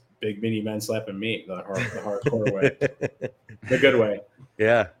just big meaty men slapping meat, the hardcore way, the good way.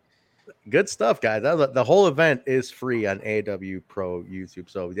 Yeah, good stuff, guys. The whole event is free on AAW Pro YouTube.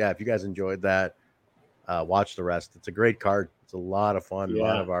 So yeah, if you guys enjoyed that, watch the rest. It's a great card. It's a lot of fun. Yeah. A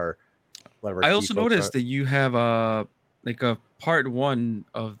lot of our I also noticed that you have a part 1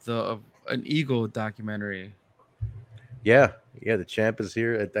 of an Eagle documentary. Yeah, the champ is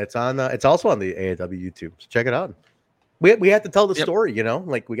here. It's on. It's also on the AAW YouTube. So check it out. We had to tell the story,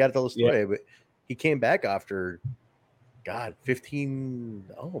 like we got to tell the story. Yep. But he came back after,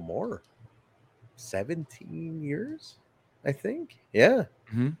 17 years, I think. Yeah.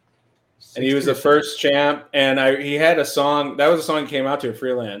 Mm-hmm. And he was the first champ, and he had a song. That was a song he came out to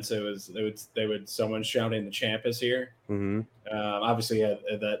freelance. Someone shouting, "The champ is here." Mm-hmm. Obviously, he had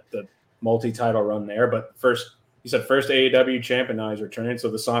the multi-title run there, but first. He said first AAW champ, and now he's returning. So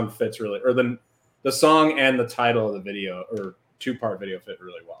the song fits really, or the song and the title of the video or 2-part video fit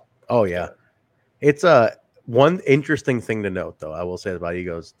really well. Oh yeah, it's one interesting thing to note though. I will say about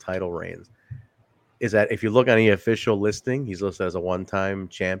Ego's title reigns is that if you look on the official listing, he's listed as a 1-time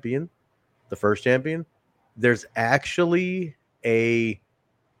champion, the first champion. There's actually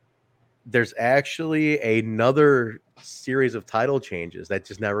another series of title changes that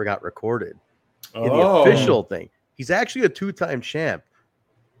just never got recorded. In the official thing, he's actually a 2-time champ,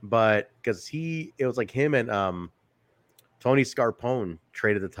 but because it was like him and Tony Scarpone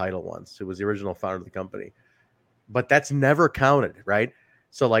traded the title once. It was the original founder of the company, but that's never counted, right?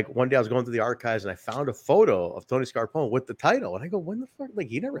 So like one day I was going through the archives and I found a photo of Tony Scarpone with the title, and I go, "When the fuck? Like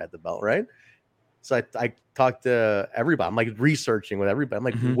he never had the belt, right?" So I talked to everybody. I'm like researching with everybody. I'm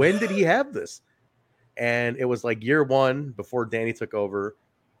like, "When did he have this?" And it was like year 1 before Danny took over.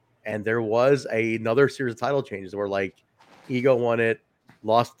 And there was another series of title changes where like Ego won it,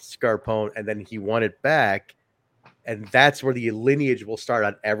 lost Scarpone, and then he won it back. And that's where the lineage will start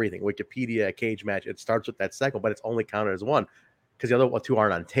on everything. Wikipedia, cage match, it starts with that second, but it's only counted as one because the other 2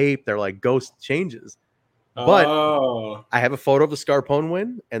 aren't on tape. They're like ghost changes. But I have a photo of the Scarpone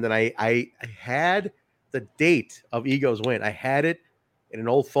win, and then I had the date of Ego's win. I had it in an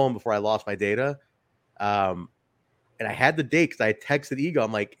old phone before I lost my data. And I had the date because I had texted Ego.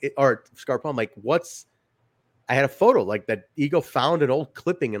 I'm like, or Scarpone, I'm like, I had a photo like that. Ego found an old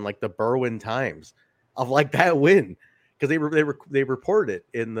clipping in like the Berwyn Times of like that win because they reported it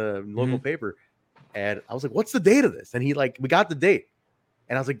in the local paper. And I was like, what's the date of this? And we got the date.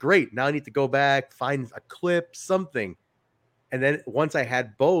 And I was like, great. Now I need to go back, find a clip, something. And then once I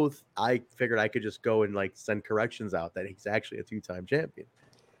had both, I figured I could just go and like send corrections out that he's actually a 2-time champion.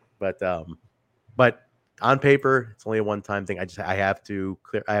 But on paper, it's only a 1-time thing. I have to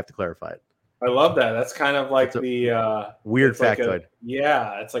clarify it. I love that. That's kind of like the weird factoid.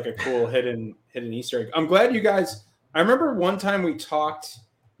 It's like a cool hidden Easter egg. I'm glad you guys. I remember one time we talked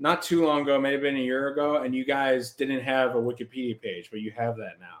not too long ago, maybe been a year ago, and you guys didn't have a Wikipedia page, but you have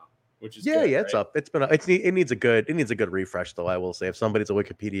that now, which is good, it's up. It needs a good refresh though. I will say, if somebody's a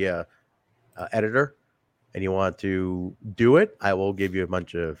Wikipedia editor and you want to do it, I will give you a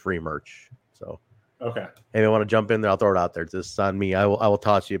bunch of free merch. So. Okay. If you want to jump in there, I'll throw it out there. Just on me. I will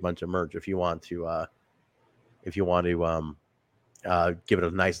toss you a bunch of merch if you want to. Give it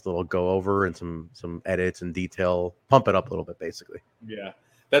a nice little go over and some edits and detail, pump it up a little bit, basically. Yeah,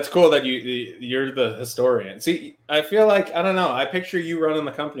 that's cool that you're the historian. See, I feel like I don't know. I picture you running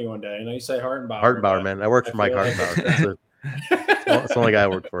the company one day. I know you say Hartenbauer. Hartenbauer, man. I work for Mike Hartenbauer. That's the only guy I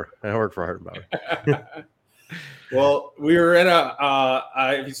work for. I work for Hartenbauer. Well, we were in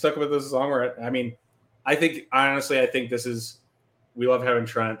if you stuck with this song, I think this is, we love having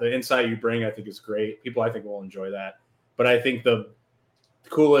Trent. The insight you bring, I think, is great. People, I think, will enjoy that. But I think the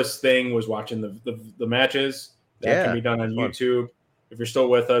coolest thing was watching the matches. That can be done on YouTube. If you're still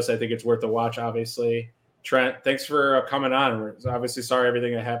with us, I think it's worth a watch, obviously. Trent, thanks for coming on. We're obviously sorry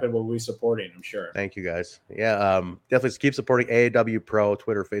everything that happened. We'll be supporting, I'm sure. Thank you, guys. Yeah, definitely keep supporting AAW Pro,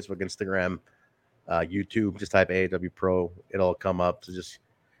 Twitter, Facebook, Instagram, YouTube. Just type AAW Pro. It'll come up. So just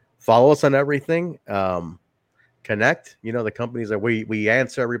follow us on everything. Connect. The companies that we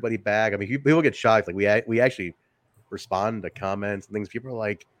answer everybody back. I mean, people get shocked. Like we actually respond to comments and things. People are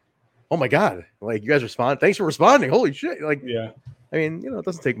like, oh my God, like you guys respond. Thanks for responding. Holy shit. Like, Yeah. I mean, it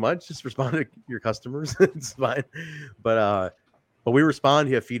doesn't take much. Just respond to your customers. It's fine. But we respond.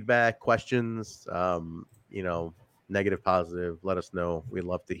 You have feedback, questions, negative, positive. Let us know. We'd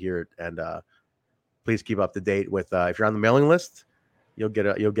love to hear it. And please keep up to date with if you're on the mailing list, you'll get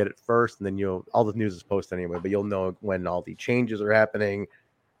it first, and then all the news is posted anyway, but you'll know when all the changes are happening,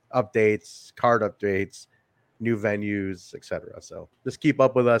 updates, card updates, new venues, etc. So just keep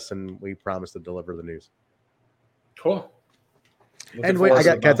up with us, and we promise to deliver the news. Cool. And wait, I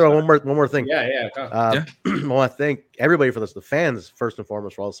got to throw one more thing. Yeah. I want to thank everybody for this. The fans, first and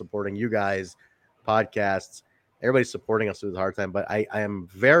foremost, for all supporting you guys, podcasts, everybody's supporting us through the hard time. But I am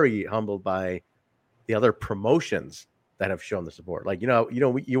very humbled by the other promotions that have shown the support. Like,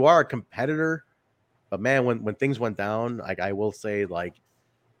 you are a competitor, but man, when things went down, like I will say, like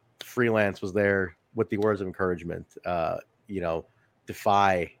Freelance was there with the words of encouragement.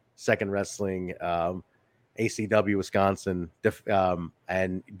 Defy, Second Wrestling, ACW Wisconsin,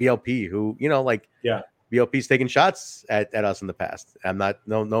 and BLP, who BLP's taken shots at us in the past. I'm not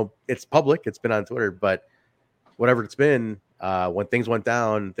no, it's public, it's been on Twitter, but whatever it's been, when things went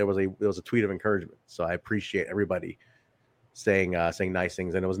down, there was a tweet of encouragement. So I appreciate everybody saying nice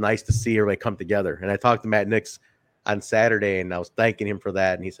things, and it was nice to see everybody come together. And I talked to Matt Nix on Saturday, and I was thanking him for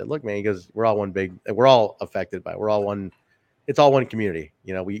that. And he said, "Look, man," he goes, "We're all affected by it. We're all one. It's all one community.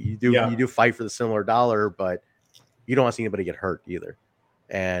 You do fight for the similar dollar, but you don't want to see anybody get hurt either."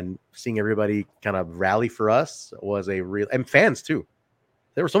 And seeing everybody kind of rally for us was and fans too.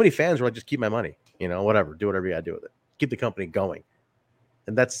 There were so many fans who were like, "Just keep my money, whatever, do whatever you gotta do with it, keep the company going."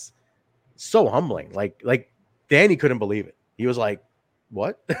 And that's so humbling. Like Danny couldn't believe it. He was like,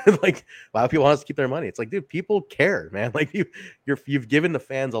 "What?" Like, a lot of people want us to keep their money. It's like, dude, people care, man. Like you've given the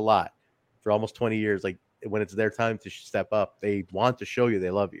fans a lot for almost 20 years. Like, when it's their time to step up, they want to show you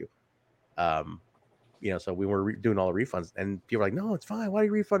they love you. So we were doing all the refunds, and people were like, "No, it's fine. Why are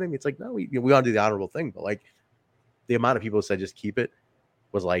you refunding me?" It's like, no, we want to do the honorable thing. But like, the amount of people who said just keep it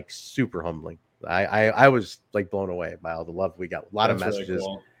was like super humbling. I was like blown away by all the love we got. A lot of messages. Really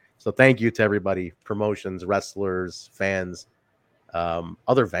cool. So thank you to everybody, promotions, wrestlers, fans,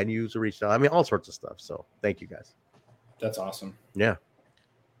 other venues who reached out. I mean, all sorts of stuff. So thank you guys. That's awesome. Yeah.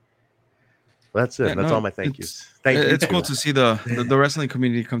 Well, that's it. That's all my thank yous. It's cool to see the wrestling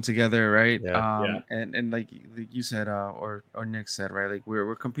community come together, right? Yeah. And like you said, or Nick said, right? Like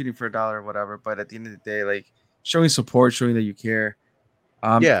we're competing for $1 or whatever, but at the end of the day, like showing support, showing that you care,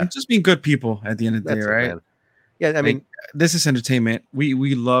 and just being good people at the end of the day, right? Man. Yeah, I mean, this is entertainment.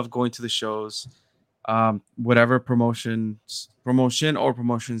 We love going to the shows, whatever promotion or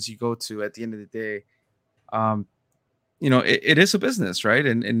promotions you go to. At the end of the day, it is a business, right?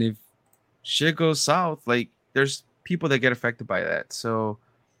 And if shit goes south, like there's people that get affected by that. So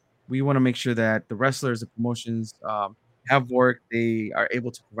we want to make sure that the wrestlers, the promotions have work. They are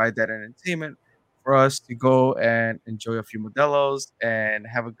able to provide that entertainment for us to go and enjoy a few Modelos and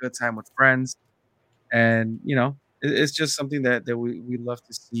have a good time with friends. And, it's just something that we love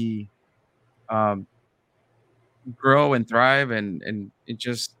to see grow and thrive. And it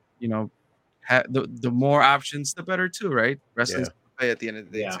just, have the more options, the better too, right? Wrestling's play at the end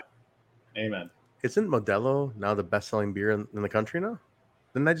of the day. Yeah. Amen. Isn't Modelo now the best-selling beer in the country now?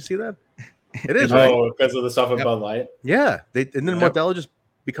 Didn't I just see that? It is, right? Oh, because of the stuff with Bud Light? Yeah. Didn't Modelo just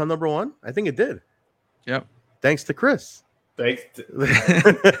become number one? I think it did. Yep. Thanks to Chris. I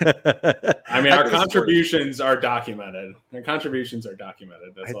mean, our contributions are documented.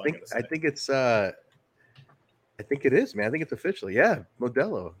 That's all I gotta say. I think it's I think it is, man. I think it's officially. Yeah,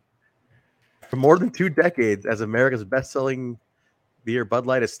 Modelo. For more than 2 decades as America's best-selling beer, Bud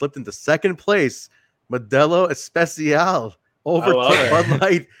Light has slipped into second place. Modelo Especial overtook Bud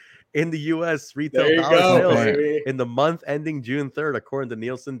Light in the U.S. retail sales in the month ending June 3rd, according to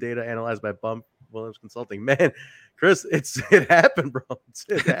Nielsen data analyzed by Bump Williams Consulting. Man, Chris, it happened, bro.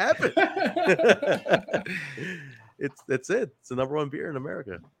 It happened. That's it. It's the number one beer in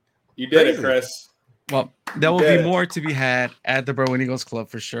America. You did it, Chris. Well, there will be more to be had at the Berwyn Eagles Club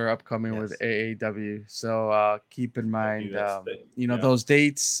for sure, upcoming with AAW. So keep in mind, those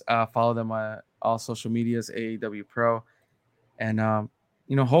dates. Follow them on all social medias, AAW Pro, and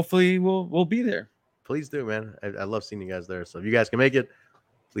hopefully we'll be there. Please do, man. I love seeing you guys there. So if you guys can make it,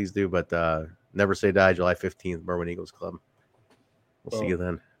 please do. But never say die. July 15th, Berwyn Eagles Club. We'll see you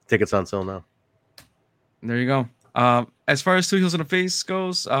then. Tickets on sale now. There you go. As far as Two Heels in the Face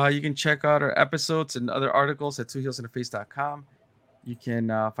goes, you can check out our episodes and other articles at twoheelsintheface.com. You can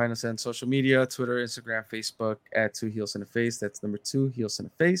find us on social media, Twitter, Instagram, Facebook at Two Heels in the Face. That's number 2 Heels in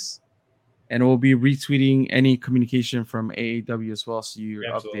the Face. and we'll be retweeting any communication from AAW as well, so you're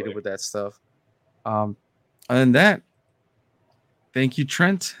Absolutely. updated with that stuff. Other than that, thank you,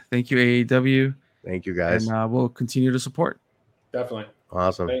 Trent. Thank you, AAW. Thank you, guys. And we'll continue to support. Definitely.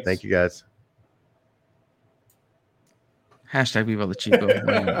 Awesome. Thanks. Thank you, guys. Hashtag Viva La Chico.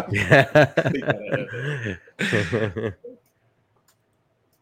 Yeah.